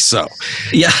to be so.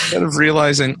 Yeah. Instead of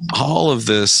realizing all of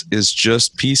this is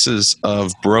just pieces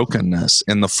of brokenness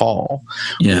in the fall.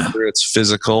 Yeah. Whether it's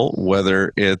physical,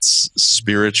 whether it's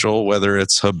spiritual, whether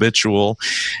it's habitual.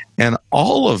 And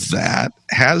all of that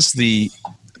has the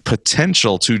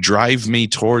potential to drive me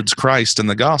towards Christ and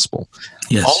the gospel.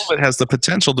 Yes. All of it has the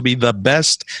potential to be the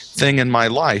best thing in my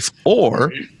life,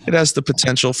 or it has the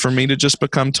potential for me to just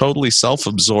become totally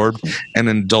self-absorbed and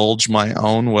indulge my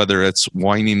own, whether it's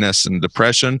whininess and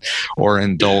depression, or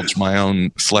indulge my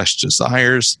own flesh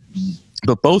desires.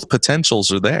 But both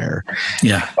potentials are there.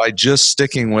 Yeah. By just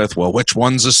sticking with, which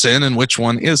one's a sin and which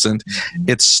one isn't,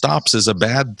 it stops as a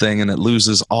bad thing and it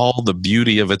loses all the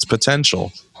beauty of its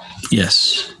potential.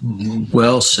 Yes.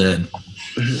 Well said.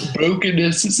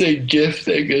 Brokenness is a gift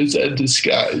that goes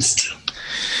undisguised.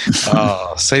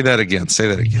 Oh, say that again.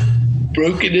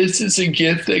 Brokenness is a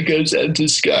gift that goes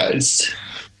undisguised.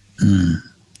 Mm.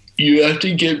 You have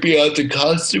to get beyond the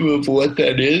costume of what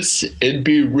that is and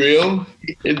be real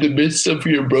in the midst of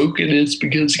your brokenness,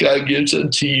 because God gives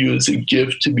unto you as a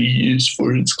gift to be used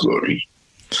for His glory.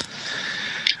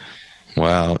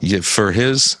 Wow. Yeah, for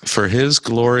his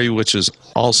glory, which is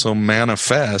also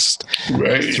manifest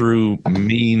through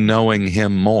me knowing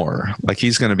him more. Like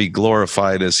he's going to be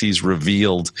glorified as he's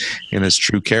revealed in his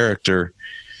true character,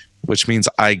 which means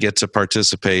I get to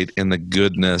participate in the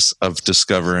goodness of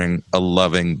discovering a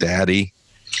loving daddy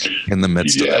in the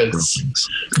midst of brokenness.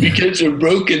 Because your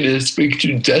brokenness makes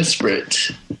you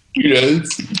desperate.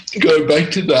 going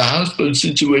back to the houseboat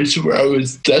situation where I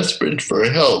was desperate for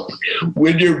help.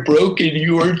 When you're broken,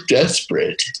 you are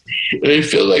desperate. And I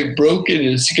feel like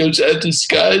brokenness goes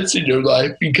undisguised in your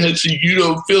life because you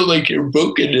don't feel like your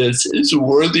brokenness is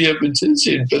worthy of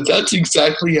attention. But that's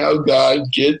exactly how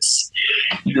God gets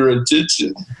your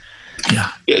attention.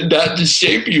 Yeah. And not to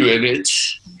shape you in it,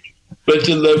 but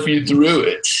to love you through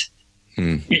it.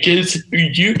 Because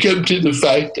you come to the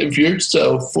fact of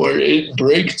yourself where it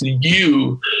breaks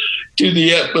you to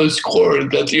the utmost core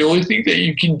that the only thing that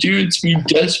you can do is be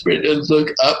desperate and look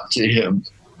up to him.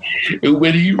 And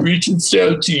when he reaches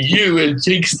down to you and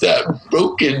takes that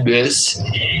brokenness,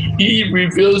 he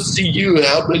reveals to you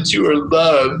how much you are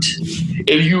loved,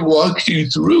 and he walks you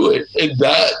through it. And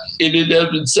that, in and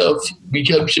of itself,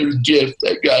 becomes your gift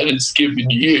that God has given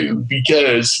you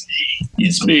because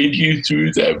he's made you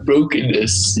through that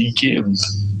brokenness seek him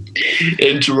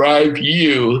and drive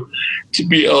you to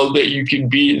be all that you can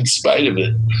be in spite of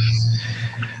it.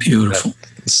 Beautiful.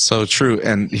 So true.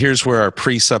 And here's where our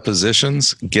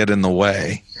presuppositions get in the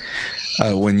way.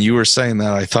 When you were saying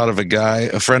that, I thought of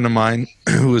a friend of mine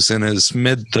who was in his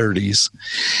mid-30s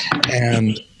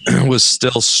and was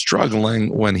still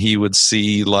struggling when he would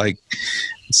see like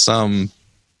some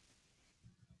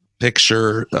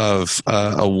picture of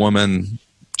a woman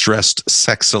dressed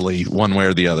sexily one way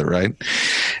or the other, right?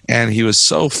 And he was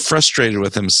so frustrated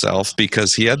with himself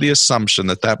because he had the assumption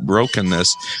that that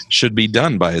brokenness should be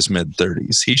done by his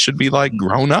mid-30s. He should be like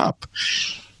grown up,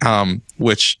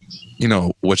 which,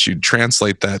 what you'd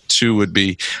translate that to would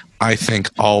be, I think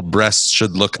all breasts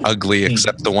should look ugly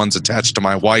except the ones attached to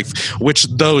my wife, which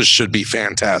those should be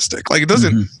fantastic. Like it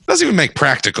doesn't even make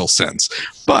practical sense.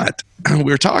 But we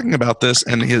were talking about this,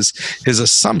 and his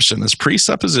assumption, his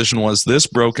presupposition was this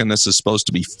brokenness is supposed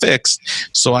to be fixed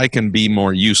so I can be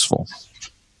more useful.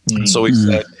 So he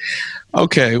said,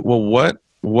 okay, well,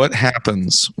 what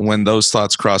happens when those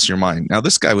thoughts cross your mind? Now,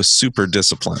 this guy was super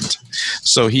disciplined.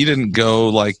 So he didn't go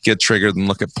like get triggered and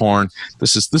look at porn.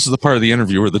 This is the part of the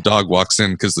interview where the dog walks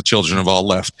in because the children have all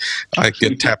left. I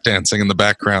get tap dancing in the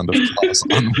background of Claus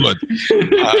on wood.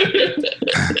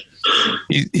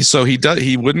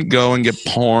 He wouldn't go and get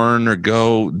porn or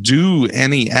go do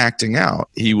any acting out.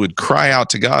 He would cry out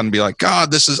to God and be like,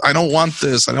 God, I don't want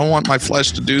this. I don't want my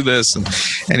flesh to do this.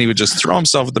 And he would just throw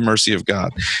himself at the mercy of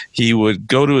God. He would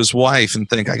go to his wife and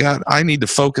think, I need to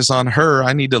focus on her.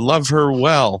 I need to love her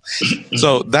well.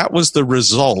 So that was the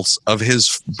result of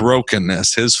his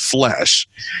brokenness, his flesh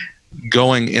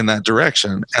going in that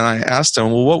direction. And I asked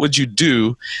him, well, what would you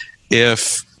do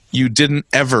if you didn't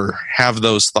ever have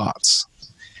those thoughts?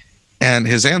 And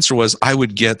his answer was, I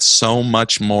would get so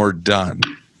much more done.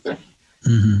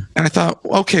 And I thought,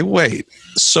 okay, wait.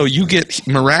 So you get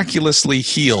miraculously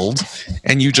healed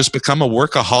and you just become a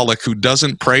workaholic who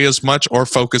doesn't pray as much or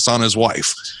focus on his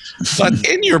wife. But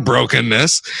in your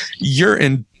brokenness, you're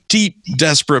in deep,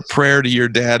 desperate prayer to your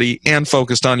daddy and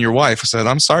focused on your wife. I said,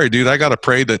 I'm sorry, dude, I got to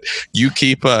pray that you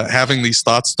keep having these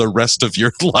thoughts the rest of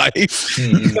your life.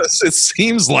 Because it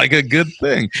seems like a good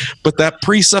thing. But that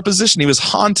presupposition, he was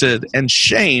haunted and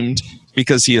shamed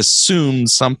because he assumed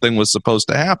something was supposed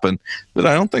to happen that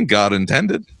I don't think God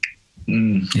intended.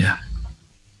 Yeah.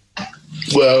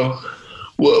 Well,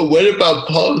 what about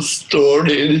Paul's thorn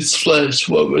in his flesh?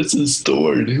 What was his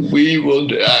thorn? We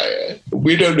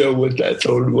don't know what that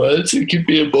thorn was. It could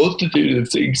be a multitude of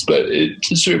things, but it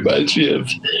just reminds me of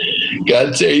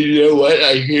God saying, you know what,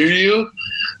 I hear you,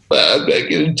 but I'm not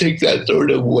going to take that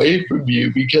thorn away from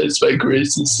you because my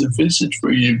grace is sufficient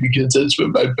for you, because that's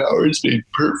when my power is made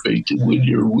perfect. And when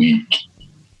you're weak,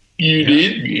 you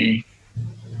need me.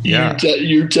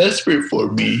 You're desperate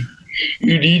for me.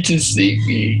 You need to seek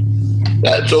me.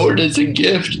 That thorn is a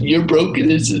gift. Your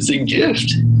brokenness is a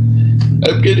gift.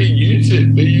 I'm going to use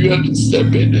it, but you have to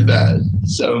step into that.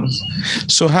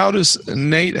 So how does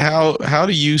Nate? How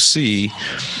do you see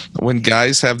when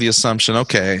guys have the assumption?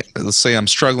 Okay, let's say I'm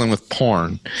struggling with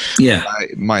porn. Yeah,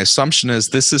 my assumption is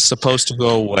this is supposed to go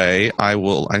away. I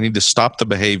need to stop the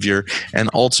behavior and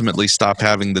ultimately stop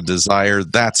having the desire.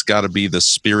 That's got to be the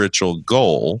spiritual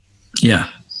goal. Yeah.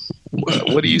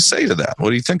 What do you say to that?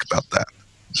 What do you think about that?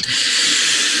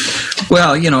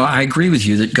 Well, I agree with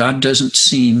you that God doesn't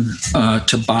seem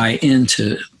to buy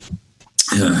into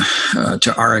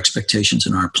to our expectations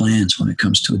and our plans when it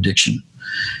comes to addiction.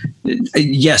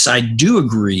 Yes, I do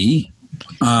agree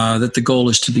that the goal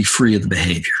is to be free of the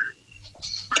behavior.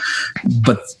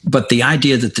 But the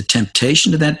idea that the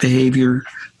temptation to that behavior,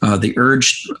 the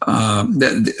urge,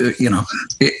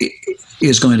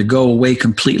 is going to go away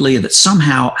completely, that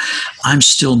somehow I'm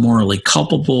still morally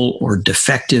culpable or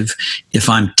defective if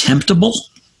I'm temptable,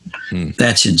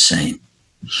 That's insane.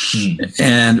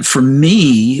 And for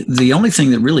me, the only thing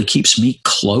that really keeps me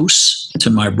close to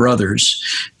my brothers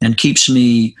and keeps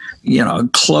me,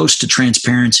 close to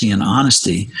transparency and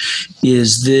honesty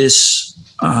is this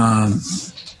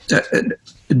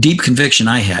deep conviction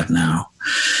I have now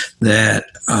that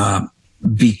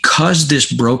because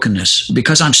this brokenness,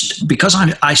 because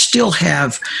I still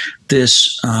have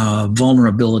this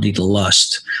vulnerability to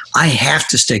lust, I have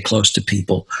to stay close to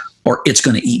people or it's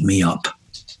going to eat me up.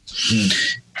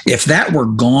 If that were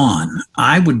gone,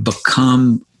 I would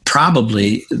become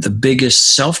probably the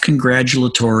biggest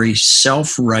self-congratulatory,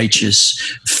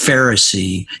 self-righteous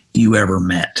Pharisee you ever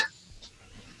met.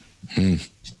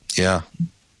 Yeah.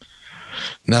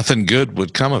 Nothing good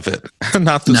would come of it.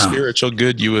 Not the spiritual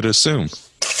good you would assume.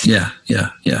 Yeah.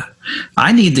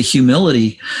 I need the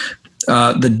humility,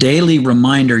 the daily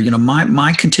reminder.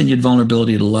 My continued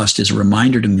vulnerability to lust is a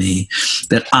reminder to me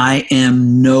that I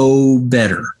am no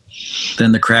better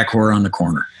than the crack whore on the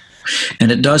corner.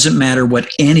 And it doesn't matter what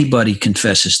anybody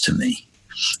confesses to me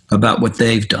about what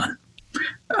they've done.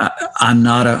 I'm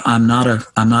not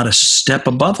a step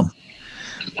above them.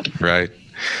 Right.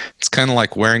 It's kind of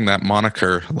like wearing that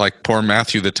moniker, like poor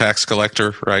Matthew the tax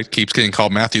collector, right? Keeps getting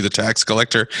called Matthew the tax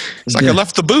collector. It's like, I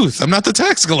left the booth. I'm not the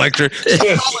tax collector. Stop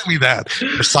calling me that.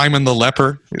 Or Simon the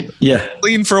leper. Yeah.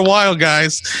 Clean for a while,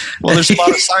 guys. Well, there's a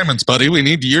lot of Simons, buddy.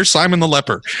 You're Simon the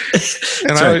leper.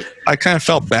 And I kind of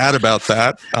felt bad about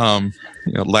that.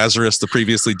 Lazarus, the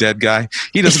previously dead guy,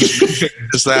 he doesn't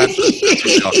is that.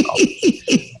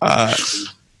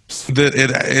 That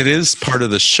it is part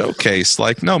of the showcase.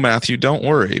 Like, no, Matthew, don't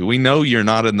worry. We know you're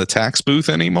not in the tax booth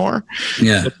anymore.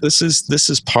 Yeah. But this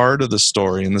is part of the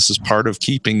story, and this is part of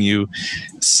keeping you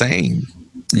sane.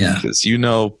 Yeah. Because you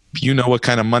know what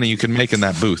kind of money you can make in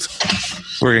that booth.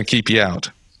 We're gonna keep you out.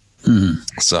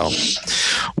 So,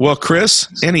 well, Chris,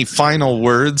 any final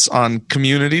words on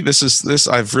community? This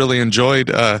I've really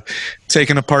enjoyed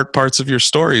taking apart parts of your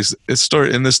stories.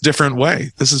 In this different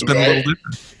way. This has been a little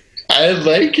different. I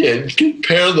like it. Good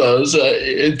parallels.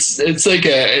 It's like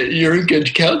you're a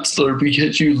good counselor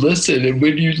because you listen, and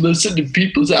when you listen to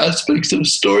people's aspects of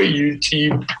story, you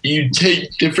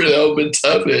take different elements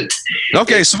of it.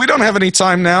 Okay, so we don't have any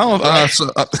time now.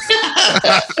 So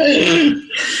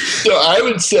I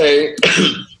would say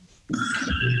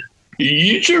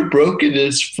use your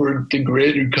brokenness for the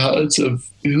greater cause of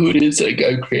who it is that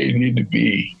God created you to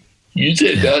be. Use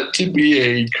it not to be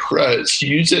a crutch.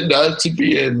 Use it not to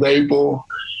be a label.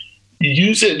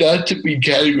 Use it not to be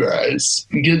categorized.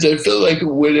 Because I feel like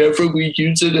whenever we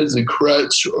use it as a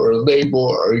crutch or a label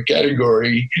or a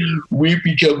category, we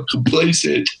become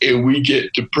complacent and we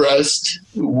get depressed.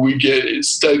 We get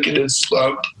stuck in a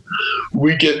slump.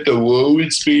 We get the woe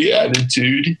is me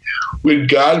attitude. When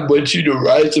God wants you to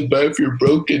rise above your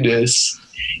brokenness,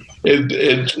 and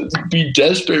be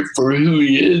desperate for who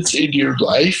he is in your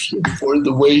life, for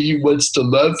the way he wants to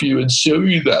love you and show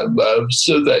you that love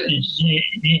so that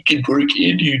he can work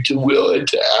in you to will and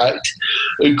to act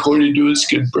according to his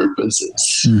good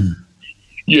purposes.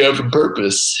 You have a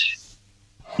purpose.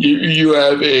 You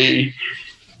have a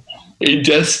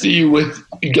destiny with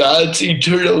God's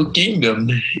eternal kingdom,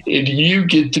 and you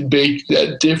get to make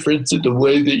that difference in the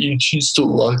way that you choose to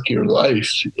walk your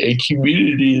life. A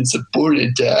community is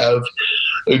important to have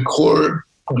a core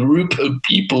group of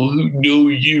people who know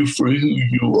you for who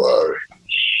you are.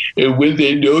 And when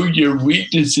they know your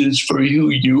weaknesses for who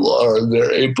you are,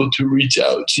 they're able to reach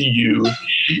out to you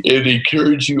and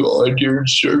encourage you on your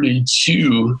journey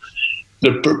to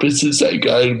the purposes that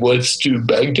God wants to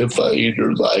magnify in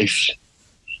your life.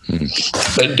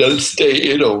 But don't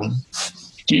stay in them.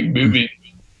 Keep moving.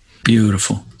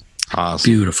 Beautiful.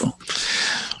 Awesome. Beautiful.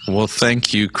 Well,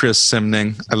 thank you, Chris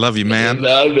Simning. I love you, man.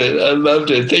 I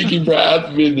loved it. Thank you for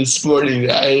having me this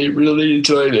morning. I really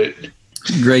enjoyed it.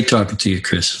 Great talking to you,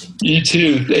 Chris. You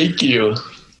too. Thank you.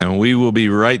 And we will be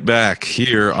right back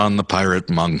here on the Pirate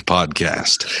Monk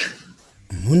Podcast.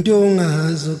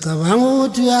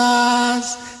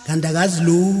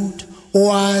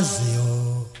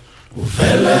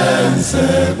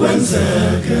 Uvelense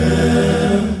kwenzeke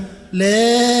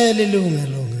leli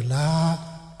lungelunge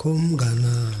lakho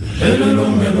mnganami leli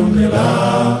lungelunge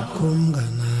lakho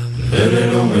mnganami leli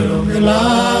lungelunge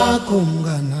lakho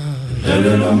mnganami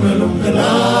leli lungelunge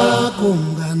lakho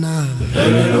mnganami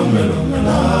leli lungelunge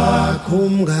lakho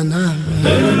mnganami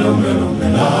leli lungelunge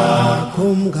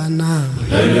lakho mnganami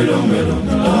leli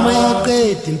lungelunge lakho uma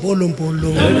yaqeda impolompolo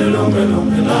leli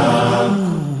lungelunge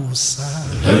lakho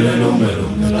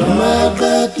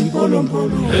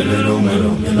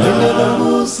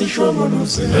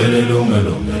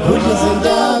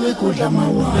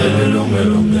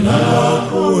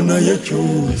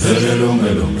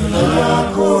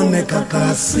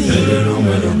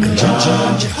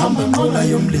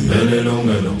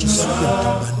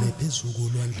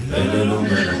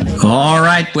All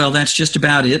right, well, that's just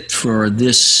about it for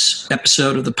this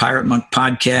episode of the Pirate Monk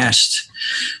Podcast.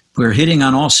 We're hitting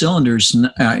on all cylinders,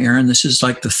 Aaron. This is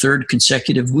like the third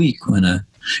consecutive week when a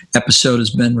episode has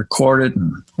been recorded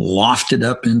and lofted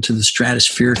up into the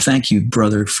stratosphere. Thank you,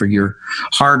 brother, for your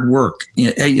hard work.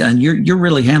 And you're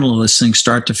really handling this thing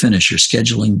start to finish. You're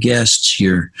scheduling guests.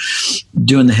 You're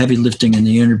doing the heavy lifting in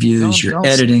the interviews. You're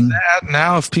editing.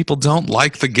 Now, if people don't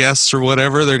like the guests or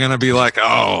whatever, they're going to be like,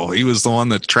 oh, he was the one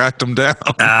that tracked them down.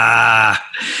 Yeah,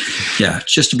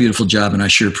 it's just a beautiful job, and I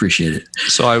sure appreciate it.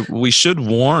 So we should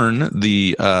warn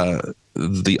the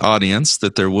audience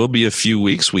that there will be a few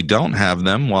weeks we don't have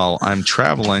them while I'm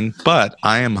traveling, but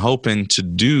I am hoping to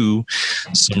do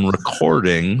some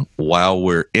recording while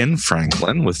we're in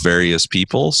Franklin with various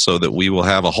people so that we will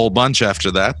have a whole bunch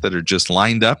after that are just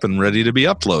lined up and ready to be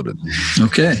uploaded.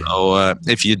 Okay. So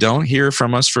if you don't hear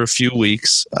from us for a few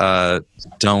weeks,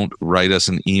 don't write us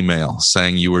an email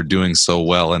saying you were doing so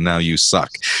well and now you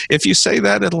suck. If you say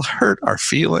that, it'll hurt our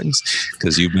feelings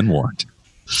because you've been warned.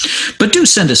 But do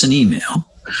send us an email.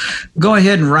 Go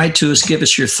ahead and write to us. Give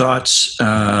us your thoughts,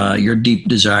 your deep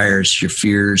desires, your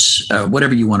fears,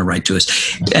 whatever you want to write to us.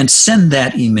 And send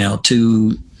that email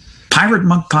to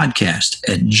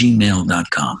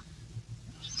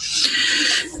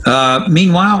piratemonkpodcast@gmail.com.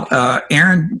 Meanwhile,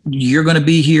 Aaron, you're going to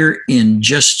be here in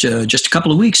just a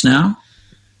couple of weeks now.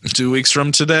 2 weeks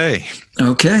from today.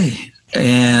 Okay.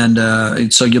 And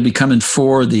so you'll be coming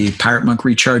for the Pirate Monk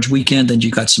Recharge Weekend, and you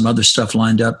got some other stuff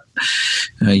lined up.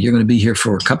 You're going to be here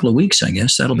for a couple of weeks, I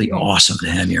guess. That'll be awesome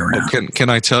to have you around. Can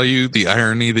I tell you the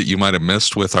irony that you might have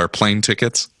missed with our plane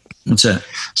tickets? What's that?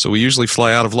 So we usually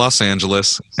fly out of Los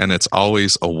Angeles, and it's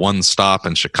always a one stop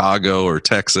in Chicago or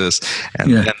Texas,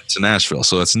 and then to Nashville.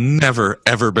 So it's never,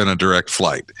 ever been a direct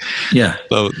flight. Yeah.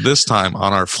 So this time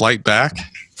on our flight back,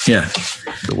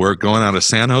 we're going out of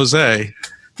San Jose.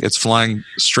 It's flying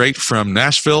straight from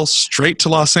Nashville straight to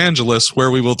Los Angeles, where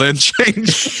we will then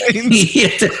change planes.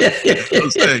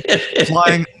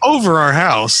 Flying over our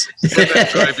house and then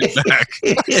driving back.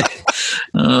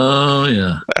 Oh,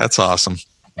 yeah. That's awesome.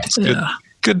 It's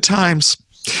good times.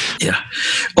 Yeah.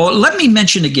 Well, let me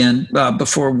mention again,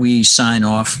 before we sign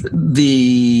off,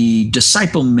 the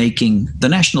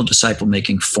National Disciple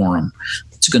Making Forum.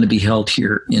 It's going to be held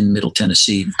here in Middle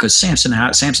Tennessee because Samson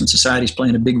Society is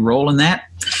playing a big role in that.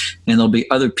 And there'll be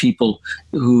other people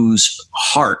whose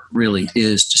heart really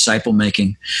is disciple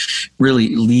making,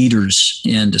 really leaders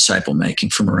in disciple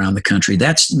making from around the country.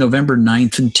 That's November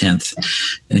 9th and 10th.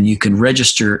 And you can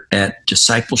register at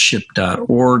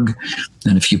discipleship.org.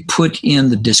 And if you put in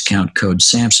the discount code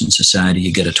Samson Society,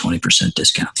 you get a 20%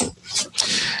 discount.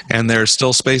 And there are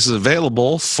still spaces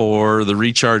available for the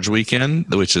Recharge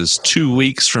Weekend, which is 2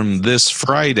 weeks from this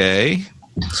Friday.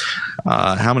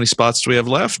 How many spots do we have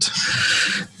left?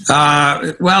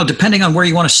 Well, depending on where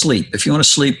you want to sleep. If you want to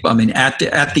sleep, I mean, at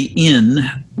the inn,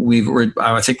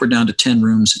 I think we're down to 10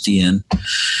 rooms at the inn.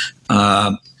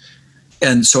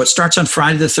 And so it starts on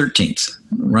Friday the 13th,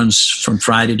 runs from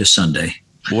Friday to Sunday.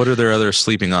 What are their other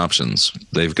sleeping options?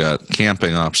 They've got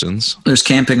camping options. There's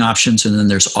camping options, and then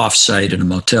there's off-site in a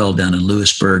motel down in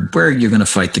Lewisburg, where you're going to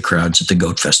fight the crowds at the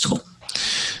Goat Festival.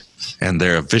 And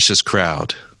they're a vicious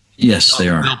crowd. Yes, they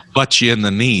are. They'll butt you in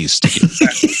the knees to get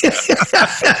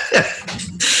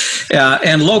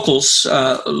and locals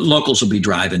will be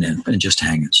driving in and just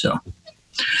hanging. So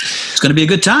it's going to be a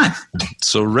good time.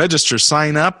 So register,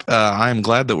 sign up. I'm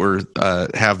glad that we're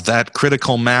have that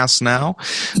critical mass now.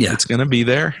 Yeah. It's going to be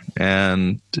there,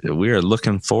 and we are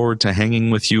looking forward to hanging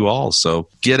with you all. So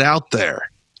get out there.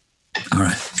 All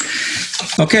right.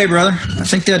 Okay, brother. I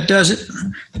think that does it.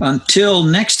 Until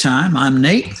next time, I'm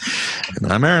Nate.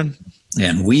 And I'm Aaron.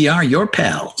 And we are your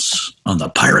pals on the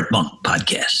Pirate Monk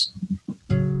Podcast.